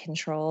get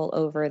control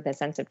over the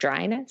sense of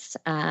dryness,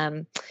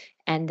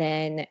 and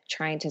then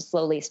trying to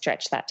slowly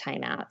stretch that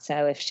time out.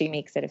 So if she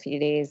makes it a few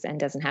days and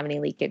doesn't have any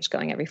leakage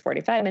going every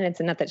 45 minutes,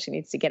 and not that she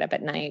needs to get up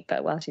at night,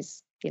 but while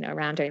she's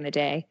around during the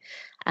day,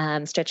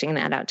 stretching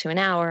that out to an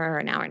hour or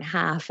an hour and a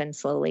half, and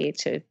slowly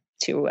to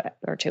 2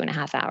 or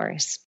 2.5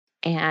 hours.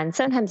 And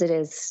sometimes it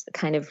is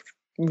kind of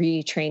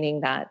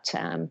retraining that.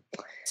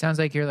 Sounds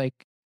like you're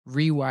like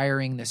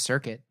rewiring the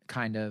circuit,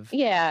 kind of.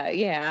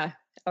 Yeah.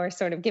 Or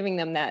sort of giving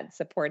them that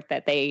support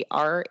that they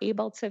are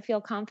able to feel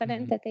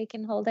confident that they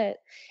can hold it.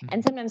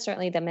 And sometimes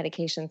certainly the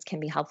medications can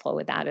be helpful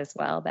with that as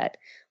well, that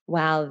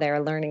while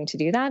they're learning to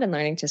do that and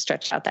learning to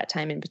stretch out that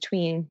time in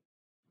between,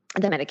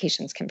 the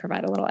medications can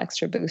provide a little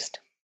extra boost.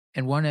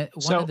 And one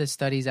of the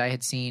studies I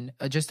had seen,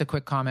 just a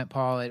quick comment,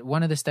 Paul,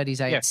 one of the studies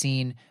I had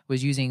seen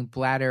was using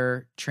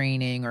bladder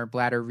training or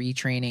bladder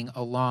retraining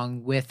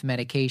along with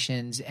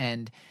medications.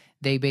 And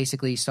they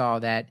basically saw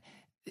that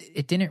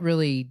it didn't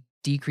really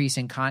decrease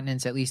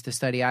incontinence, at least the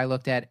study I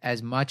looked at,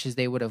 as much as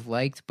they would have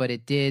liked, but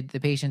it did. The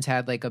patients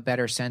had like a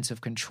better sense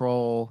of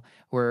control,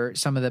 or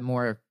some of the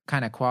more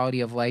kind of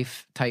quality of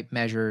life type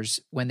measures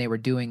when they were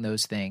doing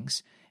those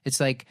things. It's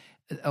like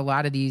a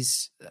lot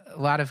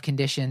of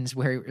conditions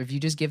where if you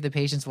just give the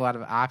patients a lot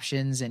of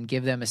options and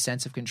give them a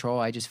sense of control,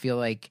 I just feel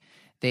like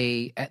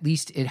at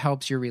least it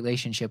helps your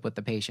relationship with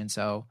the patient.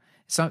 So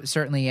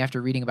certainly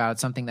after reading about it,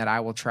 something that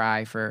I will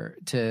try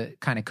to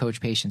kind of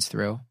coach patients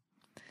through.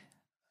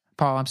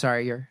 Paul, I'm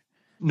sorry,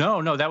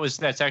 No,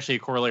 that's actually a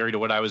corollary to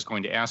what I was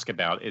going to ask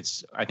about.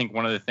 I think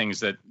one of the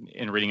things that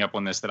in reading up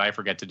on this that I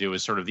forget to do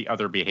is sort of the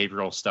other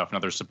behavioral stuff and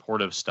other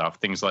supportive stuff,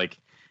 things like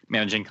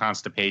managing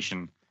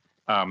constipation.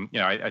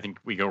 I think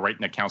we go right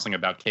into counseling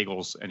about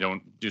Kegels and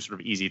don't do sort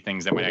of easy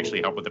things that might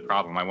actually help with the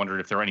problem. I wondered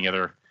if there are any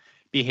other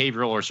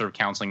behavioral or sort of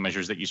counseling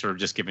measures that you sort of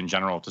just give in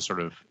general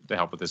to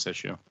help with this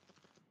issue.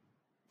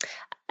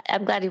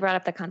 I'm glad you brought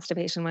up the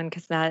constipation one,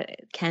 because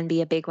that can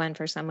be a big one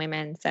for some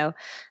women. So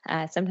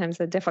sometimes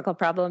a difficult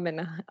problem and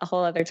a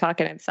whole other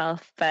talk in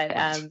itself. But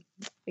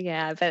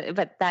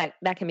but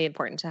that can be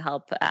important to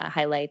help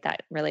highlight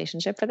that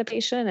relationship for the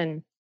patient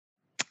and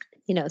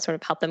sort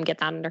of help them get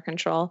that under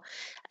control.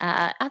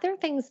 Other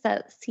things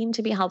that seem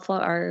to be helpful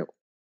are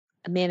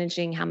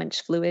managing how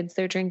much fluids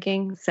they're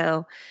drinking.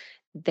 So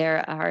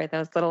there are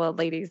those little old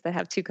ladies that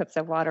have 2 cups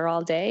of water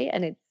all day,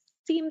 and it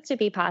seems to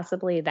be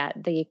possibly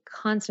that the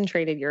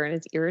concentrated urine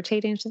is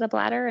irritating to the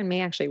bladder and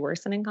may actually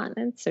worsen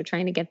incontinence. So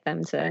trying to get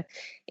them to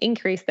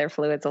increase their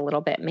fluids a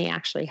little bit may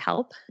actually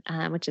help,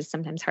 which is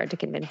sometimes hard to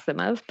convince them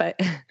of, but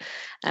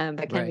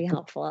can be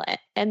helpful.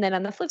 And then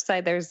on the flip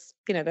side, there's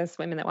those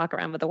women that walk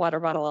around with a water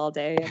bottle all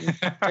day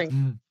and drink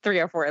 3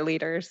 or 4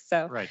 liters.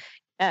 So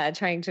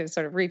trying to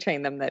sort of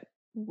retrain them that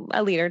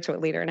a liter to a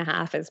liter and a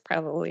half is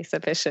probably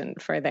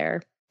sufficient for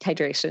their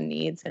hydration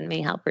needs and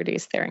may help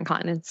reduce their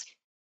incontinence.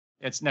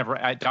 It's never.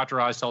 Dr.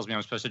 Oz tells me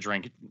I'm supposed to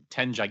drink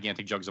 10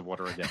 gigantic jugs of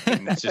water a day,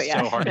 and it's just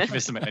so hard to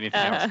convince them of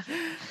anything else.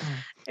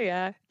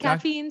 Yeah,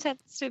 caffeine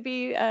tends to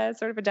be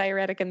sort of a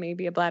diuretic and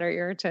maybe a bladder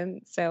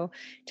irritant. So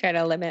try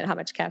to limit how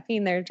much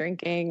caffeine they're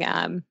drinking.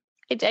 I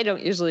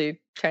don't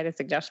usually try to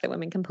suggest that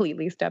women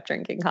completely stop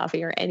drinking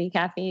coffee or any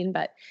caffeine,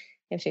 but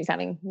if she's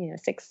having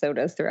 6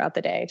 sodas throughout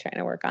the day, trying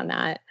to work on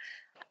that.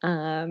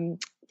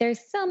 There's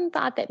some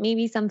thought that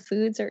maybe some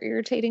foods are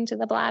irritating to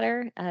the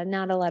bladder.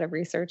 Not a lot of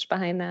research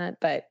behind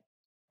that, but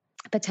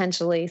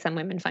potentially some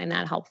women find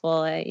that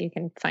helpful. You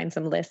can find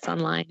some lists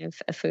online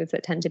of foods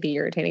that tend to be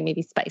irritating,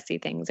 maybe spicy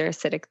things or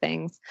acidic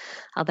things.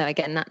 Although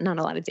again, not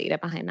a lot of data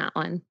behind that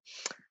one.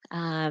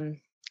 And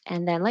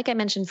then, like I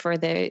mentioned, for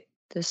the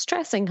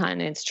stress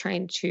incontinence,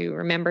 trying to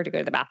remember to go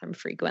to the bathroom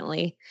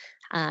frequently.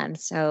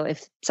 So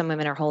if some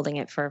women are holding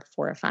it for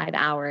 4 or 5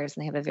 hours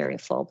and they have a very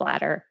full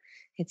bladder,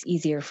 it's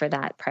easier for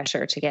that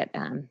pressure to get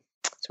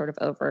sort of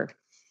over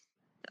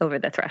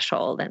the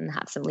threshold and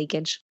have some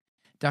leakage.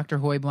 Dr.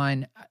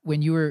 Heublein,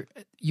 when you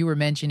were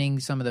mentioning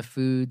some of the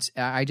foods,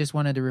 I just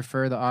wanted to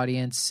refer the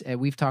audience.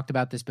 We've talked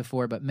about this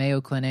before, but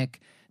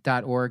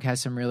MayoClinic.org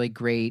has some really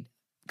great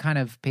kind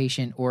of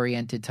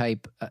patient-oriented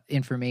type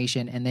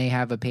information, and they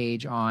have a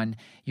page on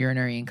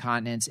urinary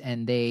incontinence,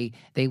 and they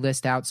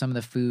list out some of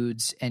the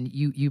foods, and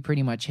you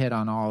pretty much hit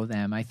on all of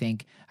them. I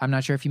think, I'm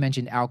not sure if you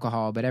mentioned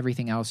alcohol, but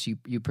everything else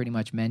you pretty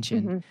much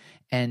mentioned. Mm-hmm.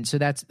 And so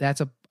that's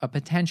a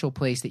potential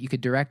place that you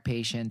could direct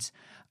patients.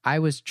 I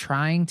was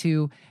trying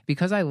to,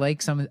 because I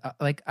like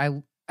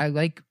I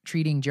like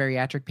treating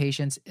geriatric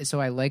patients, so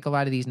I like a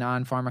lot of these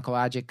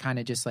non-pharmacologic kind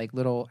of just like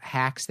little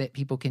hacks that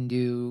people can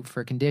do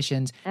for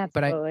conditions.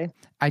 Absolutely. But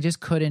I just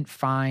couldn't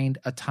find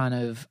a ton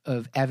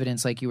of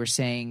evidence, like you were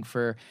saying,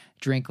 for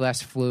drink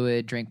less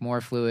fluid, drink more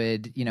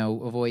fluid,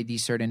 avoid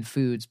these certain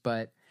foods.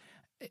 But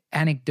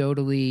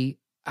anecdotally,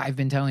 I've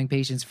been telling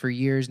patients for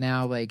years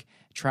now, like,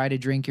 try to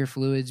drink your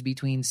fluids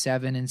between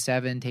 7 and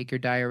 7, take your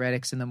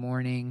diuretics in the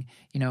morning,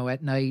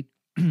 at night.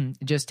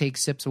 Just take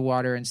sips of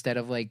water instead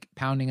of like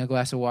pounding a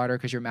glass of water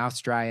because your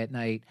mouth's dry at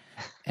night.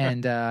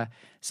 And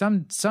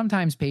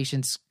sometimes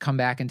patients come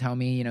back and tell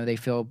me, they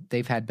feel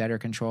they've had better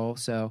control.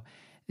 So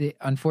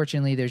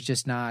unfortunately, there's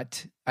just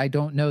not, I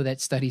don't know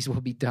that studies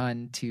will be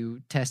done to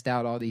test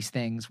out all these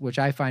things, which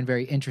I find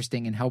very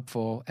interesting and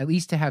helpful. At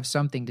least to have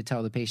something to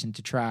tell the patient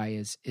to try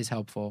is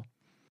helpful.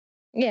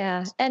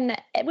 Yeah. And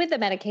with the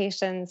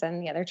medications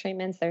and the other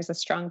treatments, there's a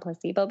strong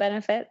placebo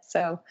benefit.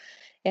 So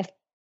if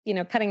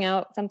cutting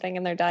out something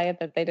in their diet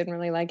that they didn't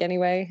really like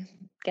anyway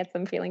gets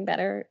them feeling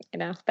better,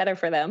 better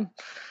for them.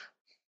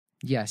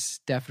 Yes,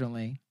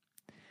 definitely.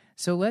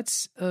 So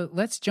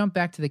let's jump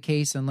back to the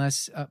case,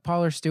 unless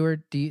Paul or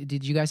Stuart,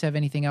 did you guys have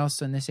anything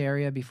else in this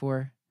area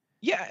before?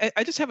 Yeah,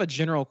 I just have a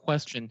general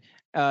question.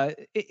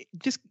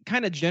 Just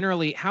kind of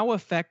generally, how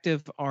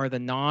effective are the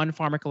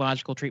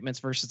non-pharmacological treatments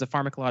versus the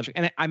pharmacological?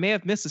 And I may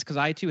have missed this because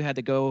I too had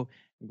to go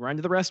run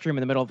to the restroom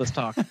in the middle of this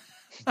talk.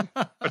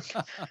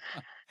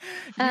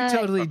 You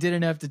totally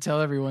didn't have to tell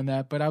everyone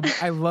that, but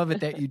I love it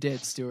that you did,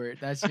 Stuart.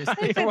 That's just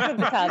the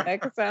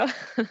topic. So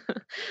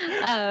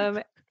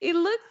it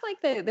looks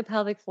like the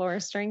pelvic floor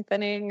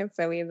strengthening,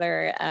 so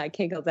either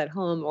Kegels at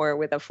home or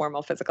with a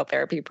formal physical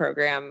therapy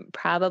program,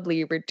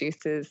 probably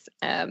reduces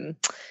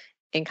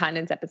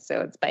incontinence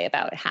episodes by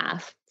about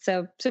half.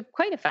 So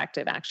quite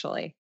effective,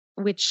 actually,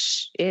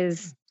 which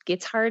is,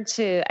 it's hard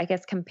to, I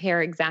guess,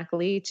 compare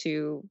exactly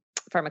to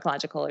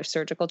pharmacological or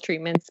surgical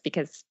treatments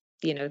because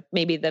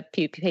maybe the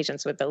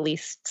patients with the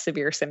least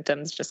severe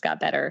symptoms just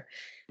got better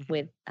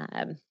with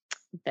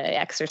the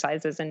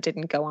exercises and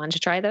didn't go on to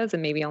try those.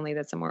 And maybe only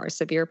some more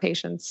severe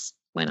patients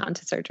went on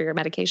to surgery or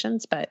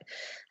medications. But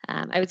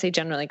I would say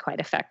generally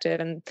quite effective.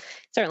 And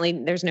certainly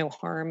there's no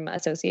harm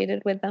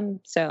associated with them.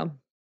 So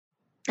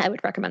I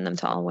would recommend them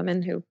to all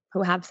women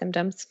who have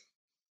symptoms.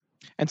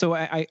 And so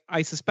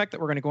I suspect that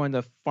we're going to go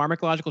into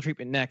pharmacological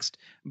treatment next.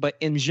 But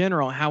in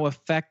general, how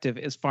effective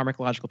is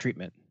pharmacological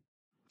treatment?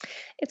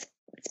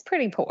 It's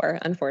pretty poor,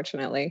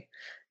 unfortunately.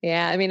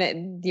 Yeah, I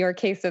mean, your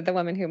case of the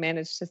woman who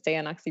managed to stay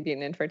on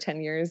oxybutynin for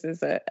 10 years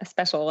is a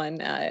special one.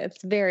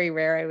 It's very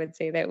rare, I would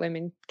say, that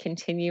women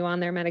continue on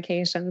their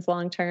medications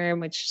long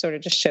term, which sort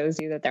of just shows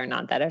you that they're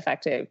not that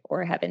effective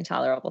or have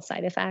intolerable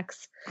side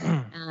effects.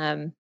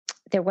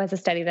 There was a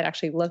study that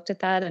actually looked at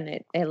that, and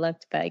it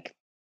looked like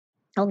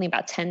only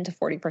about 10 to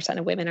 40%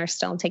 of women are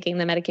still taking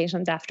the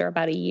medications after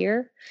about a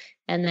year.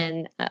 And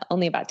then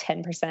only about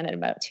 10% in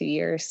about 2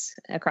 years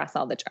across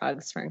all the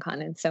drugs for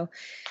incontinence. So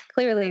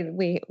clearly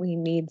we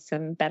need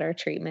some better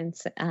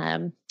treatments.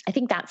 I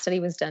think that study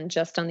was done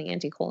just on the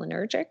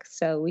anticholinergic.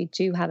 So we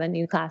do have a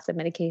new class of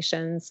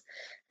medications,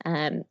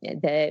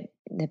 the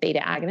beta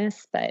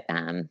agonists, but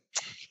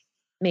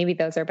maybe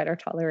those are better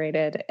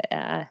tolerated.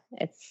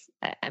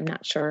 I'm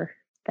not sure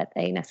that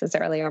they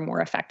necessarily are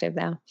more effective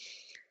though.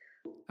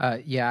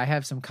 Yeah, I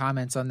have some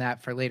comments on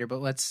that for later,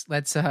 but let's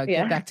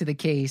get back to the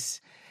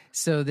case.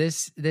 So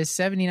this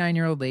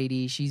 79-year-old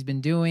lady, she's been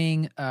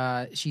doing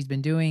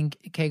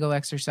Kegel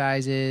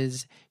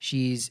exercises.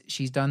 She's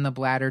done the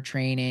bladder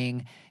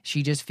training.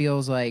 She just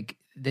feels like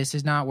this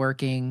is not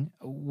working.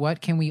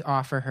 What can we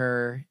offer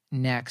her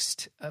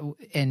next?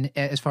 And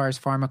as far as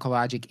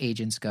pharmacologic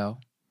agents go?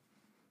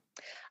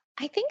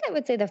 I think I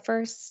would say the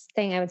first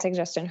thing I would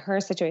suggest in her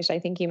situation, I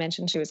think you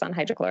mentioned she was on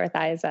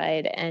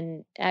hydrochlorothiazide,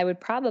 and I would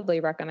probably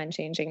recommend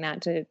changing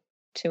that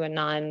to a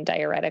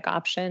non-diuretic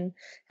option.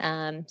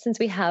 Since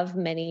we have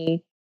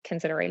many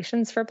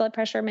considerations for blood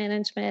pressure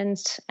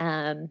management,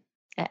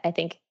 I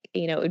think,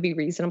 it would be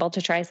reasonable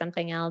to try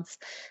something else.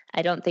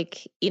 I don't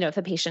think, if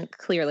a patient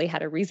clearly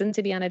had a reason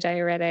to be on a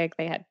diuretic,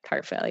 they had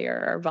heart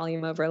failure or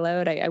volume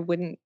overload, I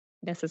wouldn't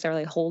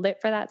necessarily hold it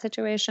for that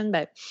situation.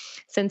 But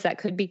since that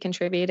could be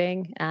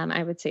contributing,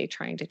 I would say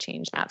trying to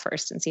change that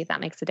first and see if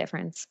that makes a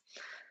difference.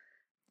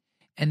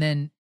 And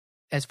then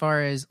as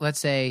far as, let's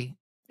say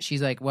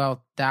she's like,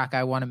 well, doc,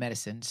 I want a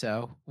medicine.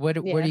 So what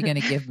are you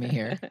going to give me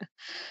here?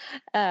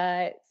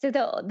 So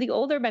the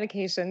older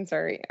medications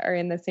are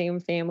in the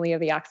same family of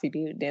the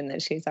oxybutynin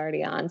that she's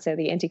already on. So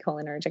the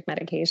anticholinergic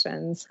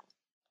medications.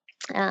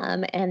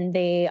 And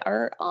they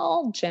are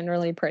all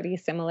generally pretty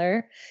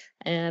similar.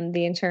 And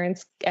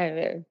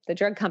the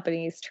drug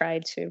companies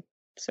tried to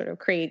sort of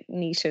create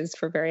niches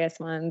for various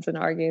ones and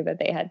argue that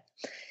they had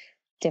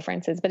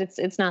differences, but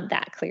it's not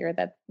that clear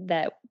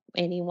that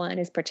any one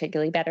is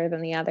particularly better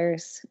than the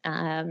others.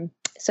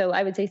 So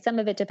I would say some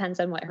of it depends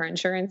on what her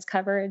insurance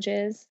coverage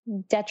is.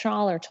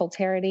 Detrol or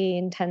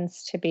tolterodine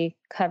tends to be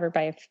covered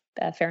by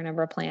a fair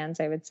number of plans.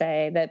 I would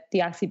say that the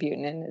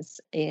oxybutynin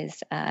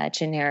is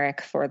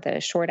generic for the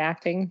short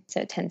acting. So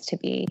it tends to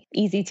be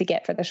easy to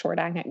get for the short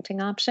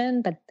acting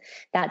option, but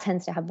that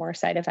tends to have more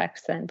side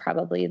effects than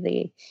probably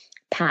the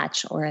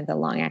patch or the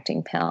long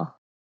acting pill.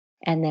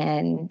 And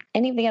then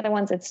any of the other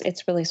ones,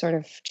 it's really sort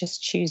of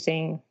just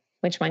choosing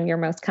which one you're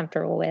most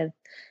comfortable with.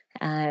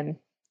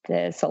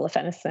 The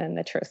sulfenacin,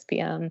 the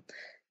trospium,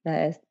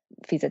 the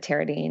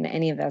fesoterodine,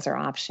 any of those are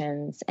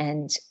options.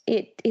 And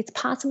it's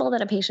possible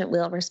that a patient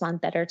will respond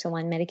better to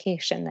one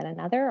medication than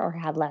another or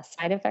have less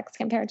side effects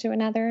compared to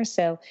another.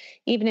 So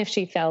even if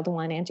she failed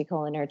one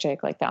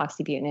anticholinergic like the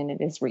oxybutynin,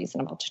 it is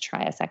reasonable to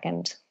try a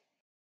second.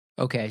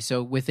 Okay,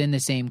 so within the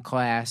same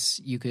class,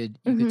 you could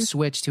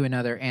switch to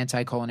another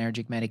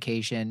anticholinergic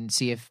medication,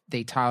 see if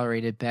they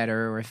tolerate it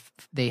better or if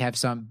they have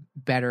some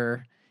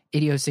better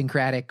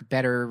idiosyncratic,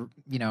 better,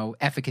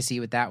 efficacy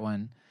with that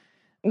one.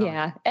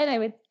 Yeah, and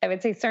I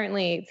would say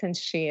certainly since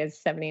she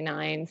is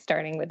 79,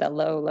 starting with a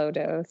low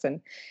dose and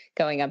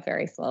going up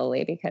very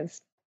slowly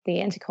because the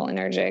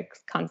anticholinergic,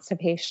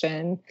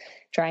 constipation,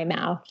 dry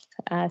mouth,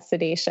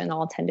 sedation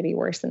all tend to be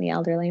worse in the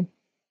elderly.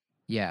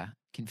 Yeah.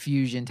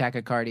 Confusion,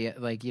 tachycardia,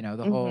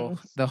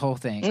 the whole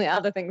thing. Yeah,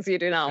 all the things you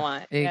do not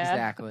want.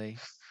 Exactly.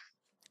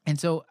 And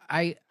so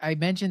I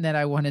mentioned that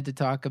I wanted to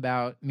talk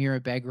about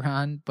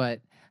mirabegron,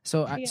 but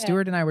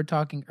Stuart and I were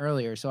talking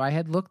earlier. So I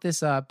had looked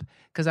this up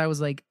because I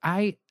was like,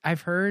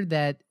 I've heard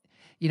that,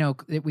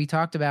 we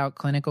talked about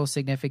clinical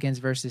significance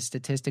versus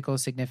statistical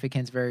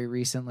significance very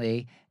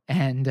recently.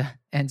 And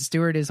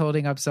Stuart is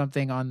holding up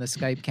something on the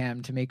Skype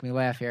cam to make me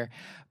laugh here.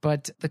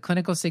 But the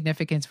clinical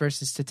significance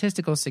versus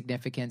statistical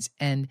significance,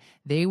 and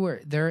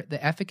the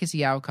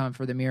efficacy outcome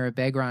for the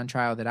mirabegron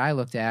trial that I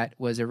looked at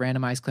was a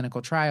randomized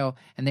clinical trial,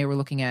 and they were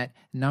looking at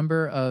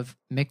number of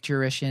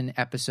micturition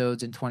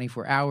episodes in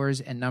 24 hours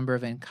and number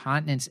of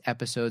incontinence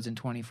episodes in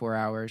 24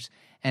 hours.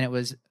 And it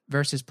was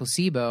versus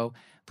placebo.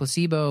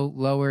 Placebo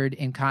lowered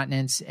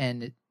incontinence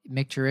and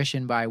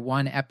micturition by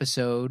 1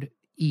 episode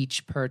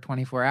each per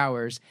 24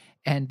 hours,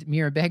 and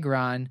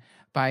mirabegron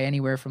by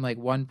anywhere from like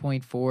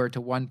 1.4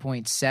 to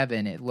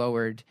 1.7. It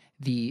lowered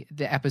the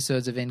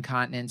episodes of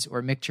incontinence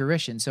or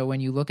micturition. So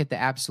when you look at the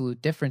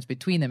absolute difference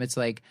between them, it's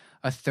like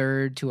a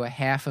third to a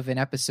half of an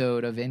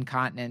episode of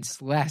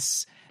incontinence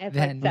less. It's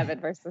like 7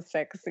 versus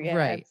 6. Yeah,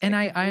 right. And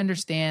I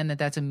understand that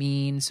that's a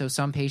mean. So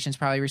some patients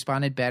probably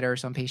responded better.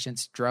 Some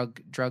patients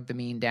drug the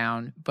mean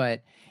down,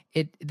 but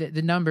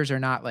the numbers are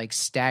not like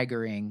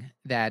staggering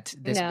that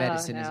this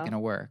medicine is going to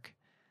work.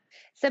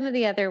 Some of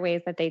the other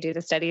ways that they do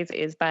the studies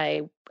is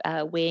by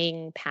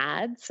weighing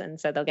pads.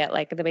 And so they'll get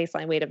like the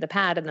baseline weight of the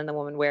pad, and then the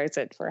woman wears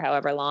it for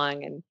however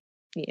long and,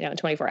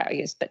 24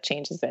 hours, but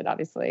changes it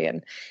obviously.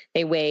 And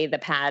they weigh the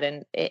pad,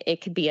 and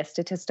it could be a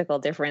statistical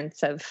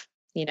difference of,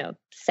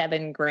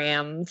 7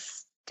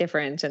 grams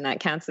different, and that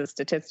counts as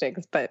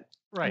statistics. But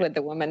would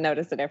the woman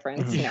notice a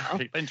difference? No.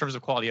 In terms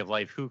of quality of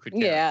life, who could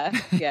care?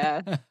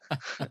 Yeah.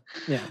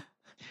 Yeah.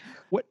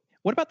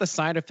 What about the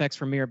side effects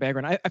from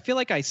mirabegron? I feel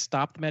like I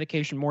stop the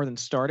medication more than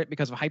start it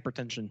because of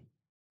hypertension.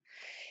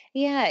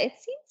 Yeah, it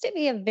seems to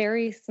be a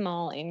very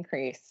small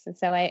increase.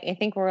 So I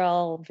think we're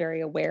all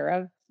very aware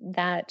of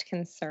that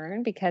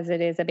concern because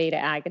it is a beta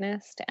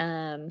agonist.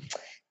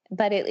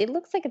 But it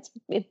looks like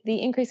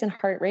the increase in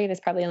heart rate is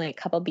probably only a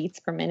couple beats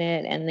per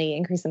minute, and the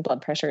increase in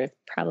blood pressure is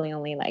probably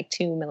only like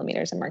 2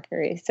 millimeters of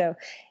mercury. So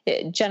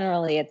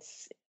generally, it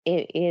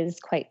is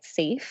quite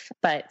safe,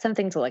 but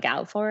something to look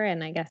out for.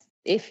 And I guess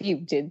if you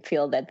did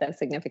feel that the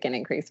significant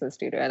increase was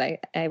due to it,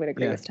 I would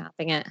agree with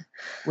stopping it.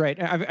 Right.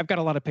 I've got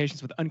a lot of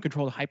patients with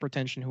uncontrolled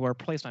hypertension who are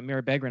placed on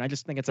mirabegron. I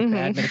just think it's a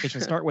bad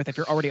medication to start with if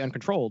you're already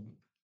uncontrolled.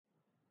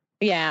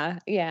 Yeah.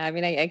 I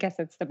mean, I guess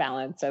it's the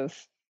balance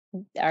of,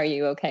 are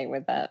you okay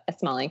with a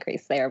small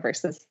increase there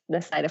versus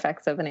the side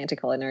effects of an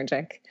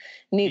anticholinergic?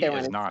 Neither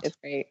one is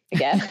great.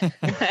 Yeah,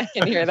 I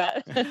can hear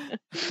that.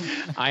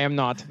 I am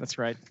not. That's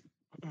right.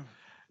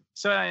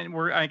 So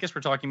I guess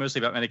we're talking mostly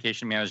about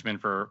medication management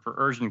for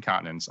urgent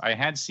incontinence. I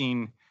had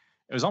seen,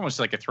 it was almost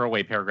like a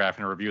throwaway paragraph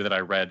in a review that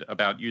I read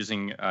about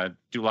using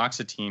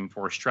duloxetine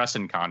for stress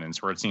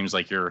incontinence, where it seems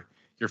like your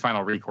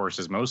final recourse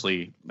is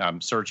mostly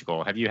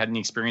surgical. Have you had any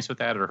experience with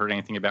that or heard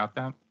anything about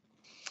that?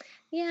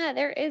 Yeah,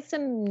 there is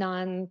some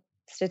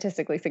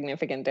non-statistically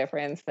significant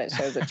difference that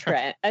shows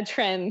a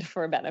trend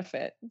for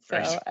benefit. So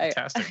right.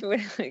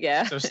 Fantastic.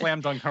 Yeah. So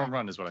slam dunk home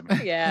run is what I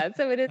mean. Yeah.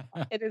 So it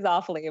is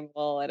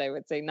off-label, and I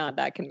would say not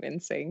that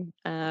convincing.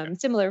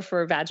 Similar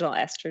for vaginal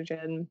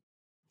estrogen.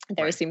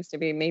 There seems to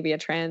be maybe a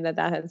trend that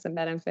has some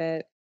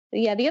benefit.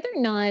 Yeah, the other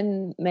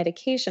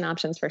non-medication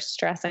options for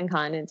stress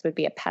incontinence would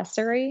be a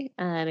pessary.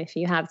 If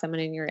you have someone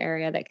in your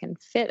area that can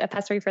fit a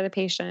pessary for the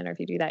patient, or if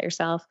you do that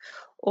yourself,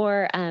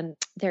 or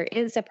there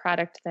is a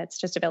product that's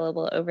just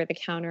available over the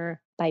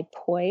counter by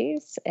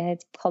Poise.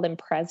 It's called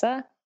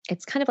Impreza.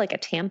 It's kind of like a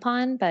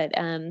tampon, but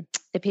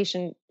the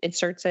patient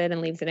inserts it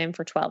and leaves it in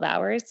for 12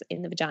 hours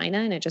in the vagina,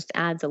 and it just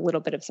adds a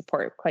little bit of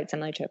support, quite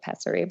similar to a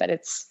pessary, but I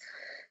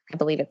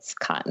believe it's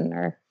cotton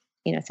or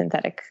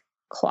synthetic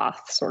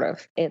cloth sort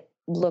of. It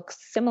looks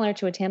similar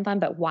to a tampon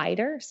but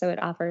wider, so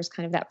it offers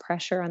kind of that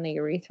pressure on the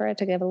urethra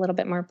to give a little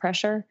bit more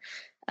pressure,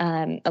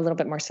 a little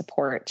bit more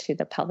support to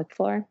the pelvic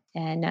floor,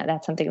 and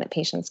that's something that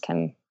patients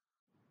can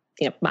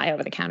buy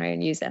over the counter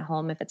and use at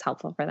home if it's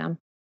helpful for them.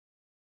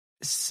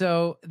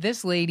 So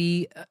this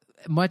lady,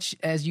 much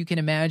as you can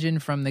imagine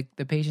from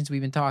the patients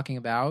we've been talking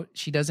about,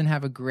 she doesn't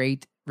have a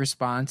great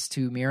response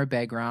to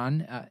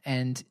mirabegron,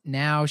 and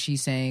now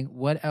she's saying,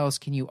 what else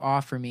can you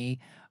offer me?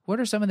 What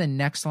are some of the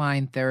next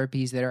line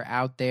therapies that are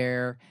out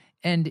there?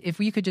 And if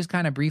we could just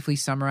kind of briefly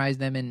summarize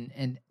them,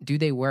 and do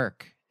they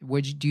work?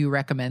 Do you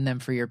recommend them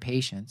for your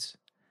patients?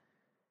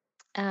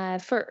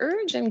 For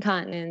urge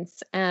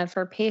incontinence,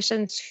 for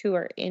patients who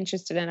are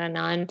interested in a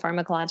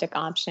non-pharmacologic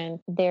option,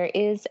 there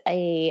is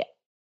a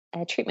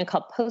treatment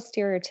called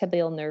posterior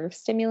tibial nerve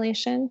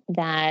stimulation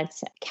that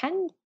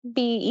can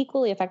be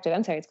equally effective.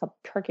 I'm sorry, it's called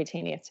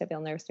percutaneous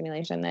tibial nerve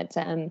stimulation that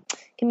can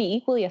be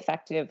equally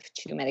effective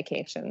to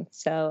medication.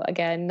 So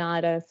again,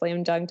 not a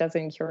slam dunk,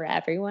 doesn't cure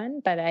everyone,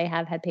 but I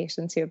have had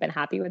patients who have been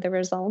happy with the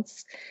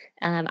results.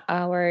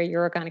 Our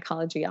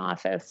urogynecology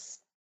office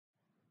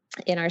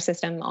in our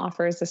system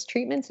offers this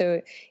treatment,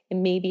 so it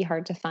may be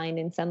hard to find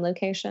in some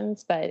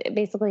locations, but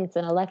basically it's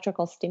an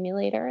electrical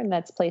stimulator, and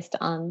that's placed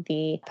on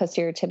the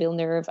posterior tibial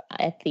nerve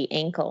at the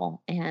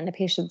ankle, and the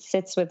patient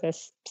sits with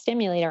this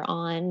stimulator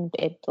on.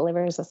 It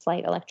delivers a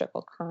slight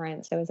electrical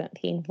current, so it isn't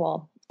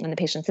painful, and the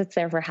patient sits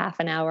there for half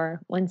an hour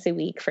once a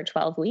week for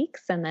 12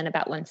 weeks, and then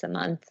about once a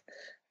month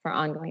for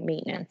ongoing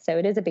maintenance. So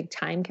it is a big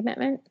time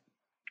commitment,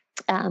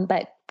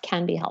 but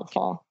can be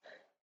helpful.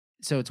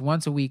 So it's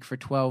once a week for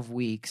 12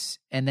 weeks.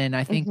 And then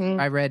I think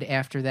I read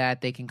after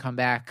that they can come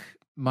back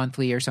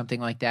monthly or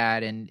something like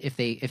that. And if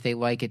they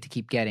like it, to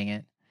keep getting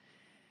it.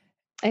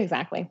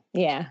 Exactly.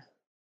 Yeah.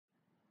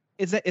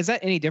 Is that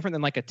any different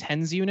than like a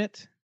TENS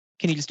unit?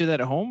 Can you just do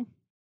that at home?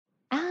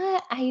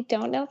 I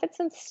don't know if it's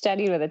been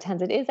studied with a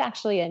TENS. It is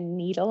actually a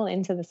needle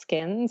into the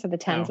skin. So the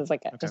TENS is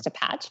like just a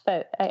patch,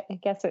 but I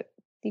guess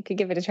you could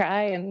give it a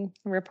try and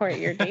report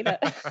your data.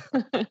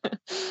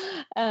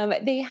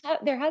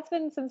 There has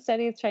been some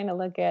studies trying to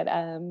look at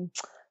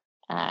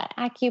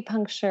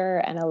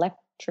acupuncture and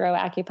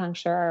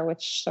electroacupuncture,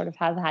 which sort of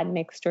have had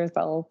mixed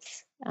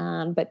results.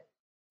 But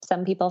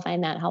some people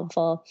find that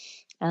helpful.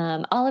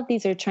 All of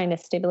these are trying to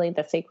stimulate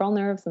the sacral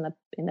nerves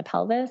in the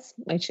pelvis,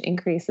 which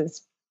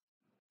increases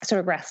sort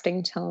of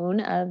resting tone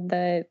of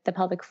the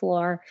pelvic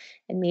floor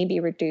and maybe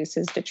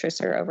reduces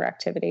detrusor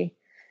overactivity.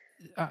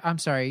 I'm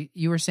sorry,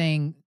 you were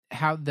saying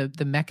how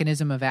the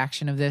mechanism of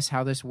action of this,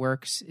 how this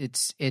works,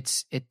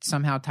 it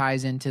somehow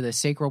ties into the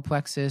sacral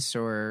plexus,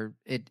 or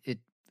it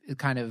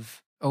kind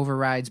of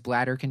overrides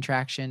bladder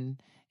contraction.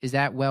 Is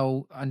that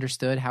well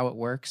understood how it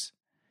works?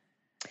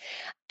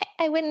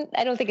 I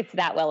don't think it's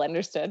that well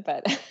understood,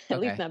 but at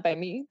least not by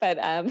me. But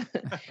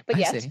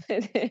yes,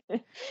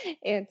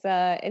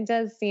 it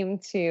does seem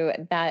to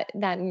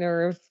that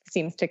nerve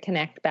seems to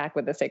connect back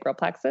with the sacral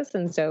plexus,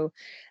 and so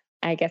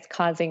I guess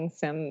causing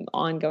some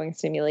ongoing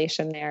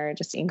stimulation there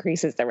just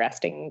increases the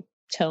resting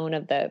tone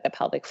of the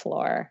pelvic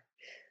floor.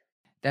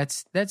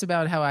 That's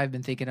about how I've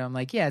been thinking. I'm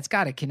like, yeah, it's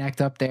got to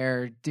connect up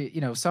there.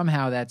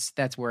 Somehow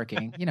that's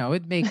working.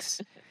 It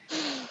makes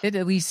it,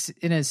 at least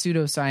in a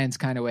pseudoscience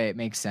kind of way, it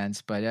makes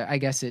sense. But I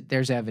guess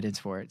there's evidence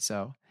for it.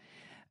 So,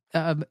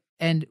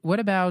 and what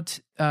about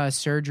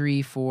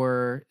surgery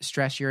for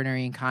stress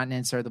urinary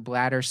incontinence or the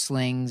bladder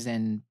slings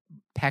and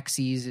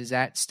pexies? Is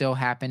that still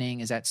happening?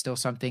 Is that still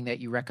something that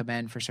you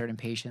recommend for certain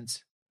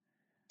patients?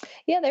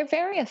 Yeah, they're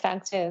very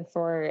effective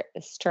for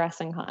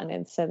stress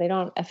incontinence. So they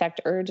don't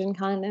affect urge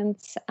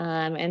incontinence.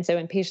 And so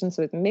in patients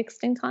with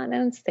mixed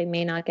incontinence, they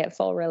may not get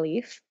full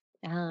relief.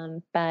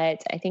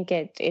 But I think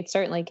it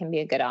certainly can be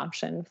a good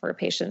option for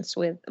patients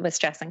with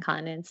stress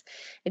incontinence.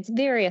 It's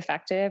very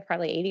effective.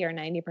 Probably 80 or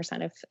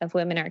 90% of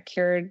women are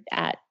cured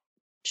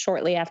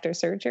shortly after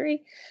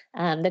surgery.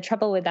 The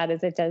trouble with that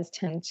is it does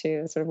tend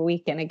to sort of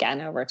weaken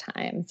again over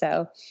time.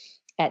 So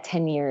at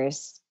 10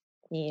 years,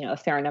 a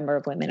fair number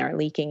of women are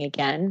leaking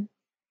again.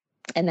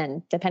 And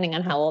then depending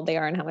on how old they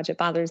are and how much it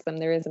bothers them,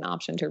 there is an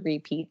option to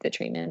repeat the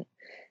treatment,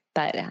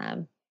 but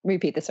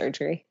repeat the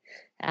surgery.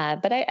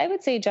 But I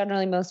would say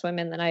generally most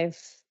women that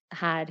I've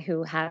had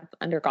who have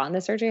undergone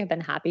the surgery have been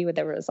happy with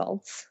the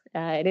results.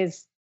 It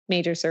is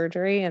major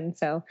surgery. And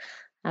so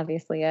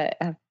obviously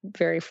a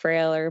very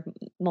frail or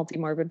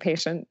multimorbid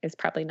patient is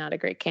probably not a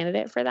great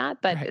candidate for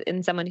that. But Right.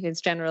 in someone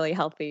who's generally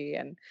healthy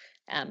and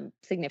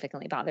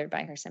significantly bothered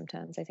by her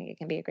symptoms, I think it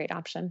can be a great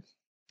option.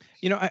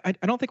 I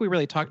don't think we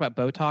really talked about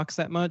Botox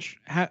that much.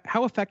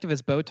 How effective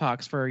is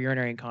Botox for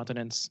urinary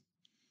incontinence?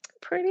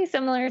 Pretty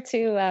similar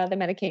to the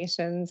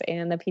medications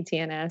and the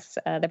PTNS,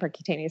 the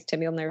percutaneous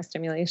tibial nerve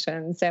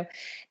stimulation. So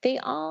they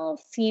all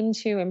seem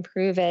to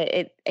improve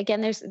it.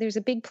 Again, there's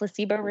a big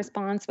placebo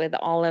response with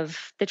all of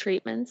the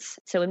treatments.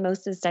 So in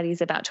most of the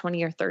studies, about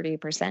 20 or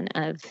 30%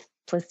 of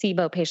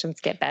placebo patients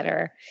get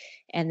better,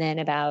 and then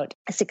about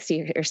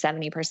 60 or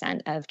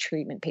 70% of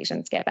treatment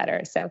patients get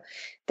better. So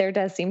there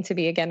does seem to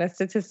be, again, a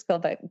statistical,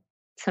 but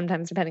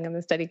sometimes depending on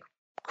the study,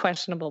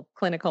 questionable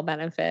clinical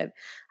benefit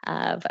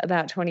of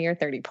about 20 or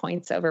 30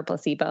 points over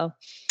placebo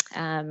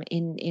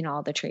in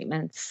all the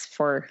treatments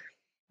for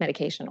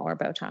medication or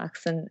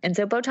Botox. And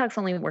so Botox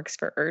only works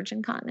for urge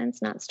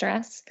incontinence, not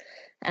stress.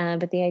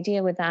 But the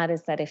idea with that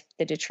is that if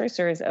the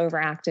detrusor is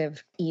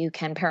overactive, you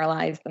can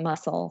paralyze the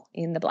muscle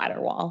in the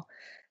bladder wall.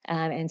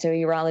 And so a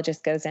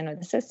urologist goes in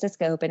with a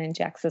cystoscope and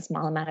injects a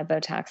small amount of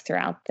Botox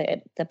throughout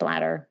the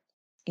bladder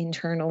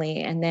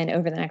internally. And then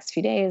over the next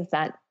few days,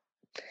 that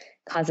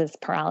causes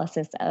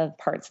paralysis of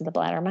parts of the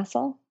bladder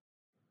muscle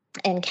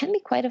and can be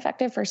quite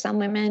effective for some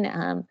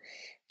women.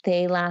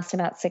 They last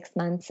about 6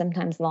 months,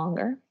 sometimes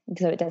longer.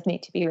 So it does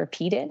need to be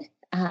repeated.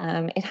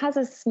 It has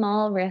a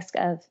small risk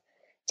of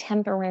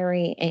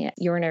temporary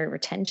urinary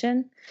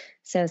retention.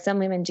 So some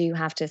women do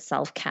have to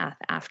self-cath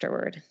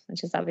afterward,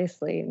 which is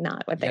obviously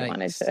not what they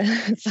wanted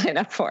to sign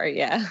up for.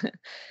 Yeah.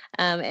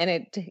 And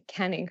it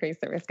can increase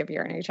the risk of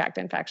urinary tract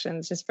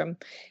infections just from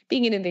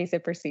being an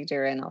invasive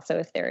procedure, and also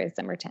if there is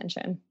some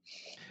retention.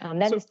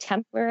 That is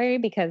temporary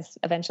because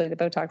eventually the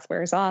Botox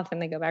wears off and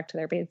they go back to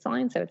their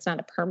baseline. So it's not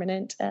a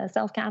permanent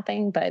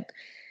self-cathing, but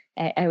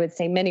I would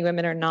say many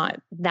women are not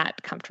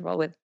that comfortable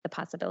with the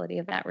possibility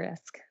of that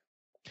risk.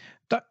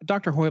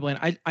 Dr.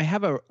 Hoybland, I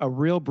have a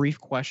real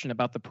brief question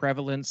about the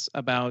prevalence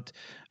about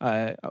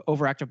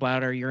overactive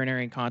bladder,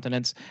 urinary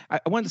incontinence. I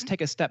wanted to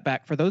take a step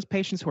back. For those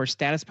patients who are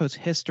status post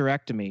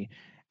hysterectomy,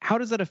 how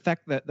does that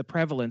affect the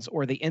prevalence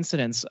or the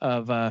incidence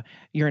of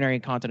urinary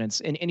incontinence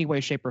in any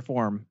way, shape, or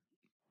form?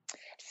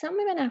 Some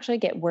women actually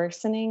get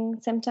worsening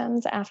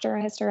symptoms after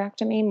a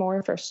hysterectomy,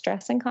 more for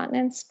stress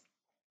incontinence.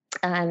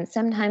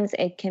 Sometimes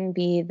it can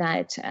be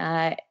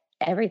that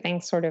everything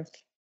sort of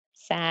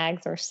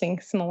sags or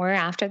sinks more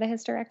after the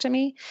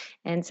hysterectomy.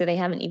 And so they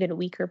have an even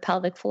weaker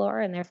pelvic floor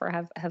and therefore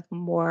have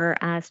more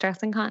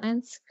stress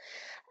incontinence.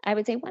 I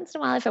would say once in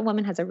a while, if a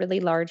woman has a really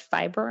large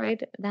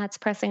fibroid that's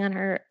pressing on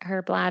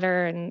her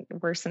bladder and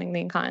worsening the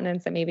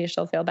incontinence, then maybe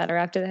she'll feel better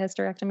after the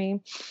hysterectomy.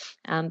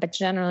 But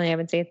generally, I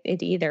would say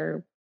it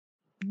either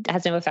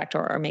has no effect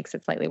or makes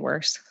it slightly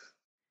worse.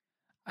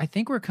 I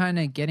think we're kind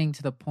of getting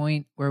to the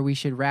point where we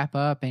should wrap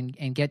up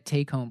and get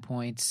take-home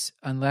points,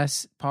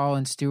 unless Paul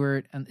and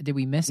Stuart, did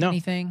we miss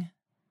anything?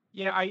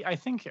 Yeah, I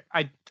think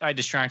I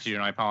distracted you,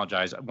 and I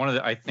apologize.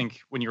 I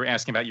think when you were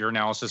asking about your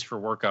analysis for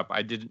workup,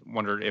 I did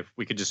wonder if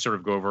we could just sort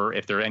of go over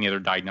if there are any other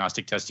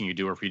diagnostic testing you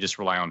do, or if you just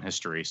rely on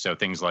history. So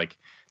things like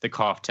the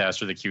cough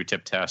test or the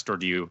Q-tip test, or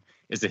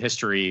is the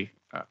history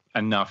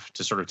enough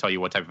to sort of tell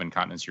you what type of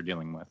incontinence you're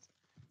dealing with?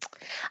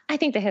 I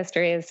think the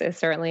history is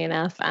certainly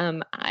enough.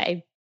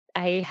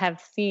 I have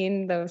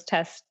seen those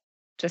tests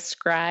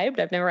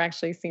described. I've never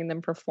actually seen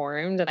them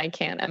performed, and I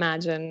can't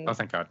imagine. Oh,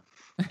 thank God.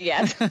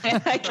 Yes,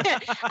 I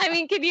can't. I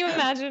mean, can you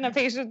imagine a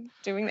patient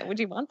doing that? Would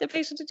you want the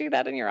patient to do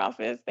that in your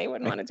office? They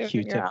wouldn't want to do it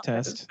in your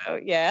office. Test. So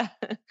yeah.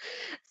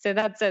 So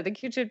that's the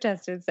Q-tip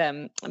test is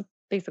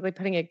basically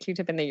putting a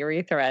Q-tip in the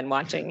urethra and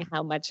watching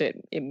how much it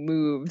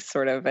moves,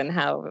 sort of, and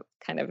how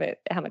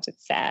much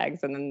it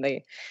sags, and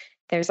then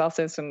there's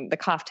also the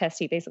cough test.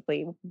 You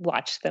basically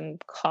watch them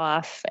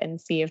cough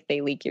and see if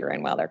they leak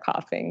urine while they're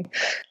coughing.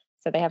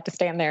 So they have to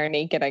stand there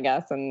naked, I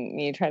guess,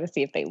 and you try to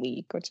see if they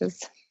leak, which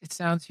is It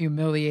sounds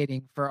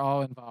humiliating for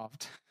all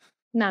involved.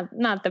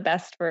 not the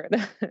best for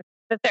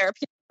the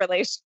therapeutic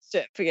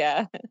relationship.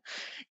 Yeah.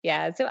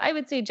 Yeah. So I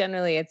would say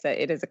generally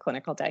it is a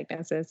clinical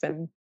diagnosis.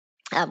 And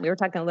we were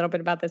talking a little bit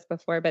about this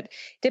before, but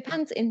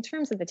depends in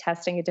terms of the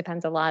testing. It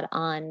depends a lot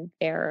on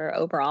their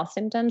overall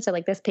symptoms. So,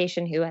 like this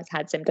patient who has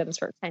had symptoms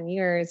for 10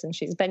 years and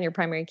she's been your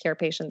primary care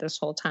patient this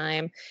whole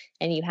time,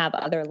 and you have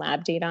other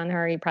lab data on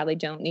her, you probably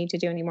don't need to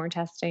do any more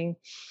testing.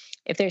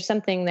 If there's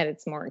something that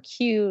it's more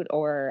acute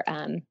or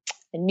a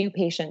new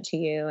patient to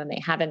you and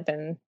they haven't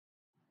been,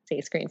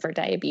 say, screened for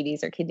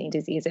diabetes or kidney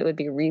disease, it would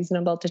be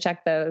reasonable to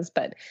check those.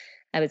 But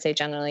I would say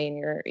generally in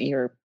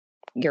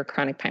your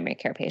chronic primary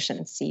care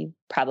patients, you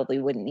probably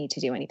wouldn't need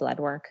to do any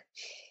blood work.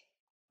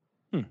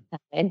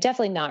 And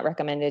definitely not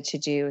recommended to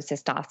do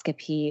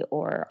cystoscopy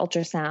or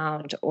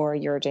ultrasound or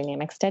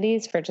urodynamic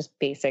studies for just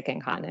basic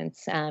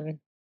incontinence.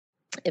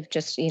 If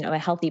just, a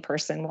healthy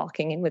person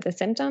walking in with the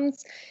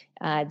symptoms,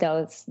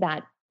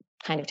 that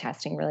kind of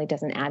testing really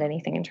doesn't add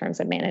anything in terms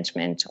of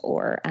management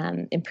or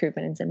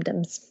improvement in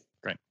symptoms.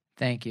 Great.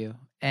 Thank you.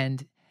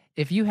 And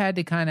if you had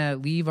to kind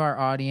of leave our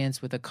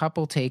audience with a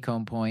couple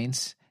take-home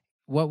points,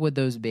 what would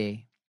those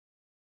be?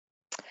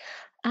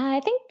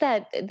 I think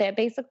that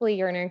basically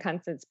urinary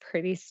incontinence is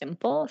pretty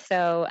simple.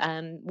 So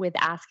with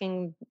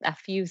asking a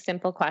few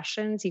simple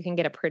questions, you can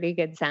get a pretty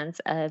good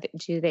sense of,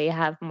 do they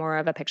have more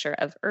of a picture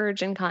of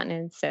urge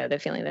incontinence, so the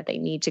feeling that they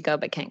need to go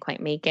but can't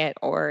quite make it,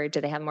 or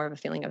do they have more of a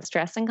feeling of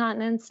stress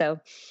incontinence, so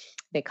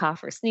they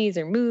cough or sneeze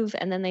or move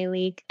and then they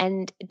leak.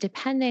 And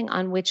depending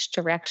on which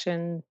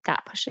direction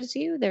that pushes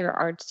you, there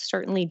are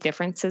certainly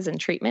differences in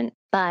treatment.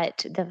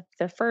 But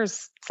the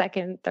first,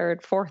 second,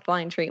 third, fourth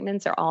line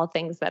treatments are all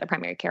things that a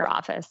primary care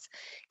office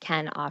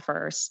can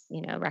offer,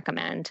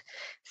 recommend.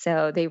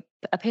 So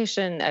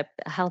a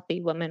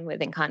healthy woman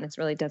with incontinence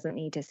really doesn't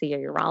need to see a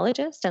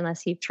urologist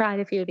unless you've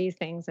tried a few of these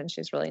things and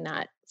she's really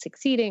not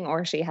succeeding,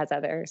 or she has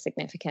other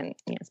significant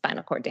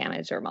spinal cord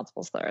damage or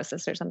multiple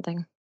sclerosis or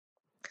something.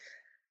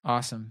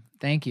 Awesome.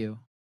 Thank you.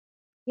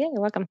 Yeah,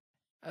 you're welcome.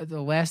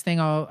 The last thing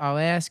I'll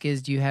ask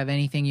is, do you have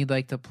anything you'd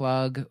like to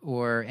plug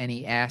or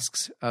any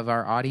asks of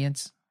our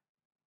audience?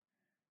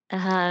 So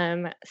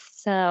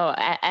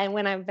I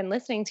when I've been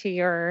listening to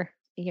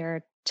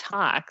your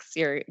talks,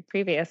 your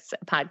previous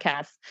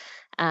podcasts,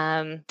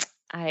 I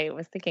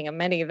was thinking of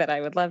many that I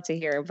would love to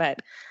hear,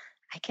 but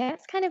I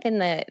guess kind of in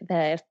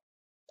the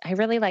I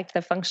really liked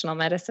the functional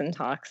medicine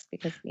talks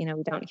because, we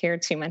don't hear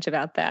too much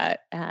about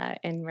that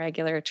in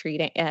regular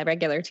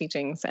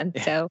teachings. And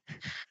so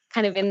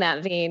kind of in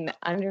that vein,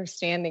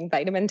 understanding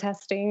vitamin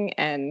testing.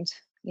 And,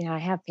 I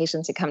have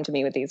patients who come to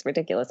me with these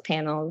ridiculous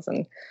panels,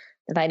 and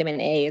the vitamin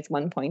A is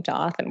 1 point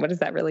off. And what does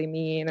that really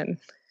mean? And,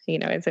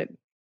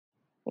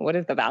 what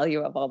is the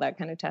value of all that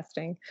kind of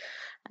testing?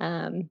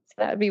 So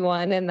that would be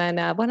one. And then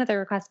one other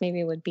request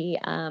maybe would be,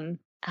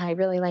 I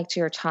really liked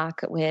your talk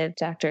with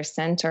Dr.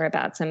 Center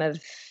about some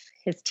of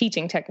his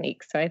teaching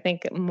techniques. So I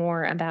think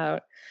more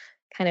about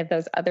kind of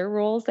those other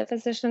roles that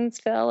physicians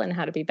fill and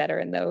how to be better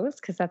in those,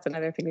 because that's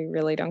another thing we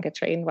really don't get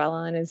trained well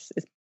on is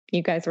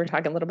you guys were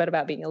talking a little bit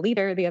about being a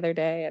leader the other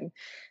day, and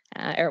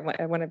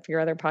or one of your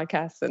other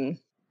podcasts. And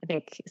I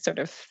think sort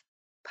of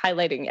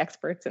highlighting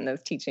experts in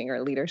those teaching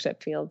or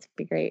leadership fields would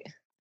be great.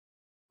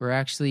 We're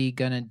actually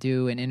going to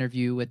do an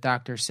interview with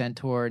Dr.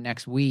 Centaur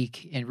next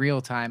week in real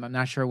time. I'm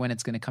not sure when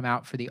it's going to come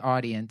out for the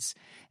audience.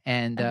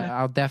 And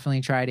I'll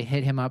definitely try to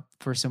hit him up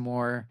for some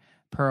more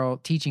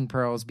teaching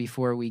pearls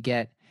before we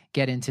get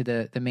into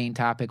the main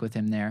topic with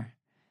him there.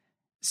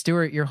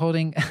 Stuart, you're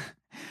holding...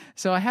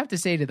 So I have to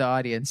say to the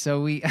audience,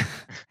 so we're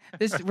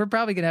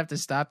probably going to have to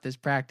stop this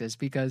practice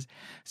because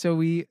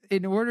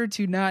in order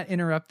to not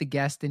interrupt the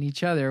guest and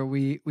each other,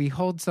 we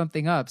hold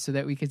something up so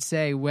that we could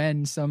say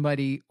when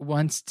somebody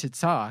wants to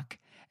talk.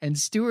 And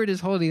Stuart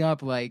is holding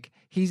up like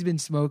he's been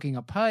smoking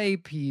a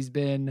pipe. He's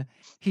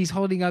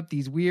holding up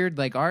these weird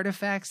like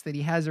artifacts that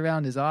he has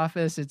around his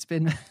office. It's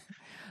been,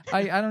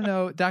 I don't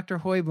know, Dr.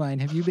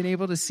 Hoybline, have you been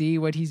able to see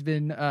what he's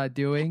been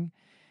doing?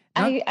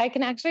 I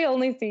can actually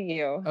only see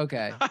you.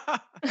 Okay.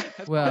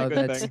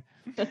 That's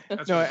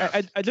no,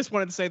 I just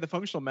wanted to say the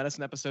functional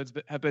medicine episodes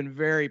have been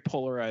very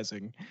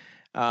polarizing.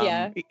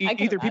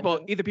 Either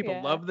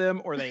people love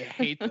them or they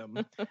hate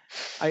them.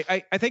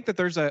 I think that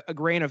there's a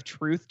grain of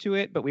truth to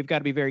it, but we've got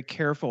to be very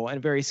careful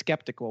and very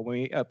skeptical when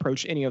we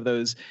approach any of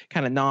those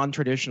kind of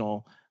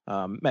non-traditional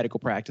medical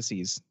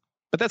practices.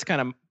 But that's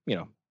kind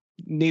of,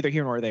 neither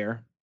here nor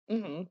there.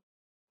 Mm-hmm.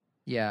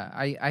 Yeah,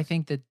 I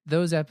think that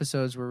those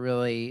episodes were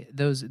really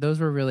those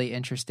were really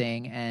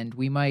interesting, and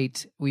we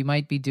might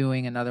be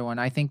doing another one.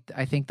 I think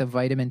the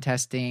vitamin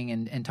testing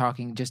and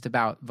talking just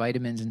about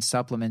vitamins and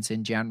supplements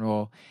in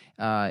general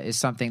is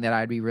something that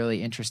I'd be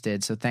really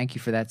interested. So thank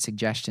you for that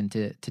suggestion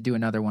to do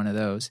another one of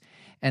those.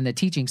 And the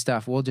teaching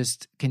stuff, we'll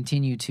just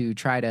continue to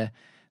try to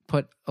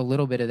put a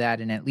little bit of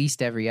that in at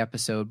least every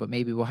episode, but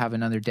maybe we'll have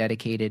another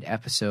dedicated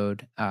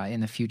episode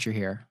in the future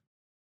here.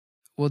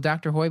 Well,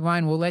 Dr.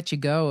 Hoybline, we'll let you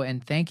go.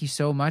 And thank you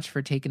so much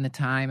for taking the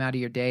time out of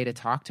your day to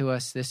talk to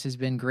us. This has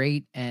been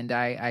great. And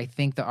I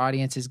think the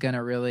audience is going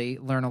to really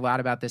learn a lot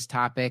about this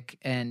topic.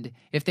 And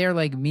if they're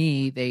like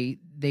me, they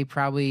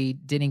probably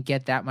didn't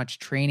get that much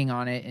training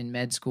on it in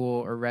med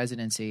school or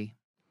residency.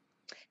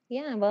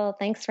 Yeah, well,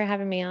 thanks for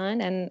having me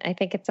on. And I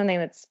think it's something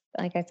that's,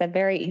 like I said,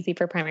 very easy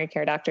for primary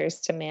care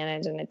doctors to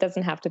manage. And it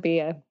doesn't have to be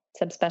a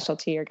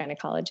subspecialty or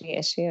gynecology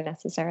issue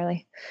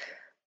necessarily.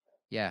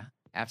 Yeah,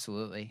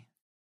 absolutely.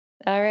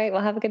 All right.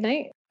 Well, have a good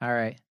night. All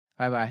right.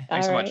 Bye-bye.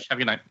 Thanks so much. Have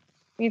a good night.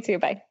 You too.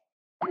 Bye.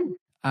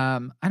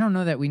 I don't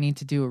know that we need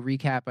to do a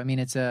recap. I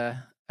mean,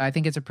 I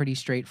think it's a pretty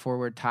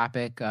straightforward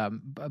topic.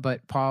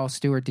 But Paul,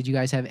 Stuart, did you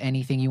guys have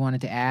anything you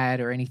wanted to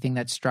add or anything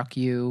that struck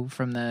you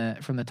from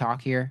the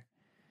talk here?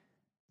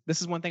 This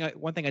is one thing I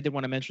did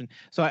want to mention.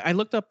 So I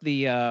looked up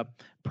the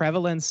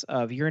prevalence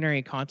of urinary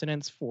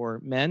incontinence for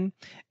men,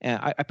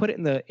 and I put it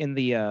in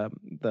the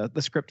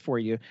script for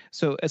you.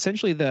 So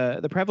essentially,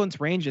 the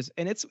prevalence ranges,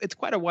 and it's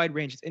quite a wide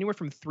range. It's anywhere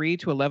from 3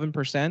 to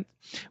 11%.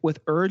 With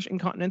urge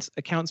incontinence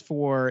accounts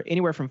for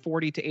anywhere from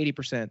 40 to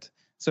 80%.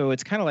 So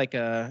it's kind of like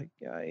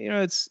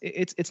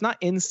it's not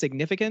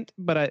insignificant,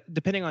 but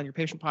depending on your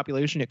patient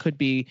population, it could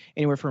be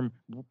anywhere from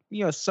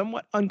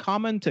somewhat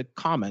uncommon to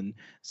common.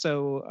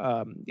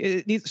 So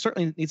it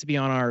certainly needs to be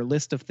on our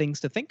list of things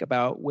to think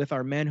about with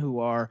our men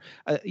who are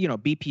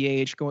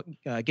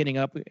BPH, getting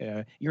up,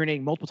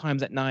 urinating multiple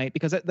times at night,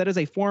 because that is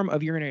a form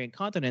of urinary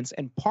incontinence,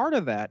 and part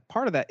of that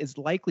is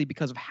likely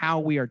because of how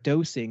we are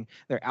dosing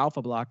their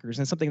alpha blockers,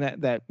 and something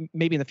that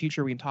maybe in the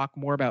future we can talk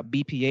more about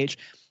BPH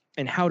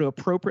and how to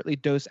appropriately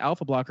dose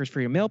alpha blockers for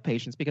your male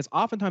patients, because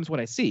oftentimes what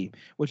I see,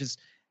 which is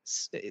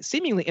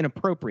seemingly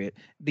inappropriate,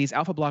 these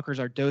alpha blockers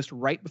are dosed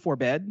right before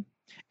bed,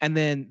 and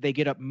then they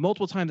get up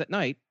multiple times at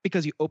night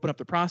because you open up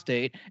the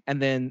prostate,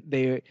 and then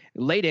they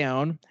lay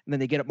down, and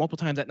then they get up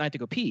multiple times at night to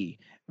go pee,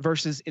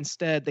 versus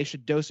instead they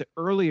should dose it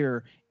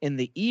earlier in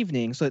the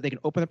evening so that they can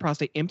open the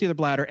prostate, empty the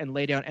bladder, and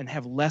lay down and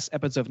have less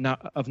episodes of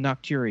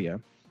nocturia.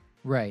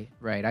 Right.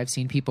 I've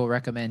seen people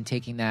recommend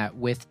taking that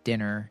with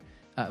dinner.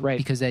 Right.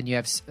 Because then you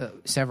have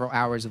several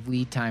hours of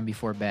lead time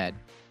before bed.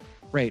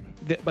 Right.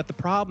 But the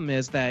problem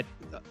is that,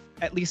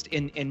 at least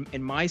in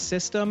my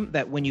system,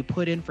 that when you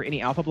put in for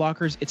any alpha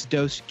blockers, it's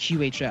dose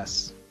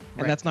QHS.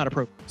 And that's not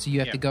appropriate. So you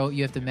have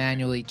to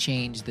manually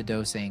change the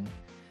dosing.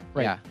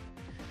 Right. Yeah.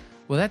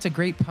 Well, that's a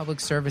great public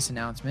service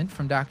announcement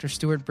from Dr.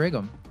 Stuart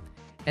Brigham.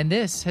 And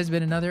this has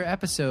been another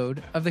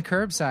episode of the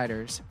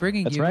Curbsiders,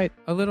 bringing a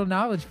little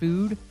knowledge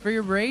food for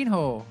your brain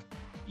hole.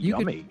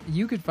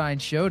 You could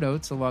find show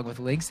notes along with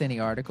links to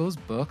any articles,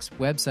 books,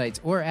 websites,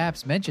 or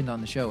apps mentioned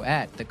on the show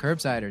at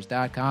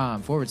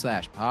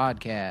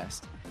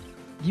thecurbsiders.com/podcast.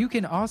 You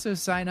can also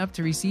sign up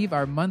to receive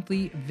our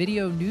monthly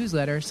video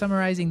newsletter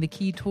summarizing the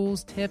key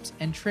tools, tips,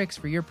 and tricks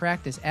for your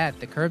practice at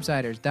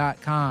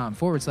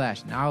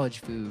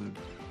thecurbsiders.com/knowledgefood.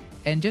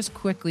 And just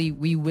quickly,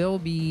 we will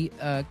be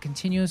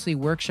continuously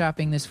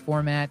workshopping this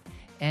format,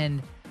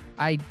 and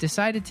I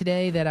decided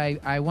today that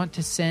I want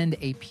to send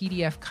a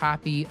PDF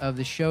copy of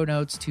the show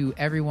notes to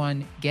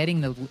everyone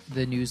getting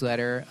the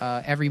newsletter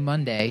every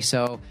Monday.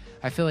 So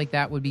I feel like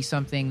that would be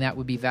something that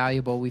would be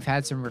valuable. We've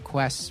had some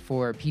requests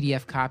for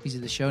PDF copies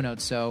of the show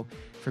notes. So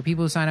for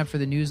people who sign up for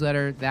the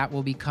newsletter, that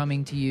will be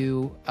coming to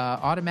you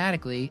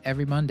automatically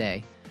every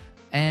Monday.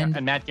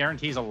 And Matt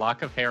guarantees a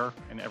lock of hair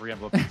in every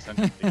envelope you send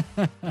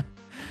to me.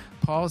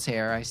 Paul's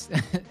hair.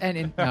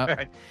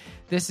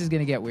 This is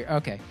going to get weird.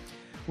 Okay.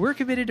 We're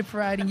committed to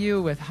providing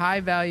you with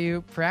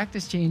high-value,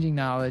 practice-changing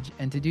knowledge,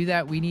 and to do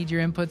that, we need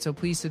your input, so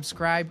please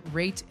subscribe,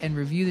 rate, and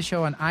review the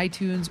show on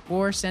iTunes,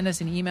 or send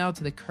us an email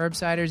to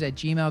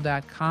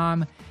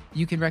thecurbsiders@gmail.com.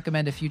 You can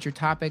recommend a future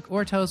topic,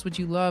 or tell us what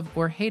you love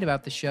or hate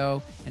about the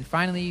show. And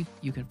finally,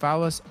 you can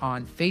follow us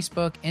on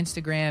Facebook,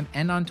 Instagram,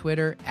 and on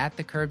Twitter at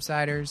The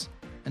Curbsiders.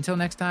 Until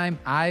next time,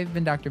 I've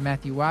been Dr.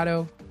 Matthew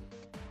Watto.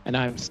 And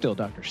I'm still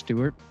Dr.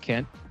 Stuart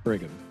Kent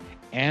Brigham.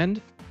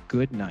 And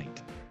good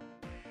night.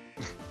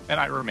 And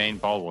I remain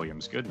Paul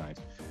Williams. Good night.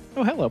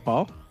 Oh, hello,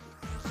 Paul.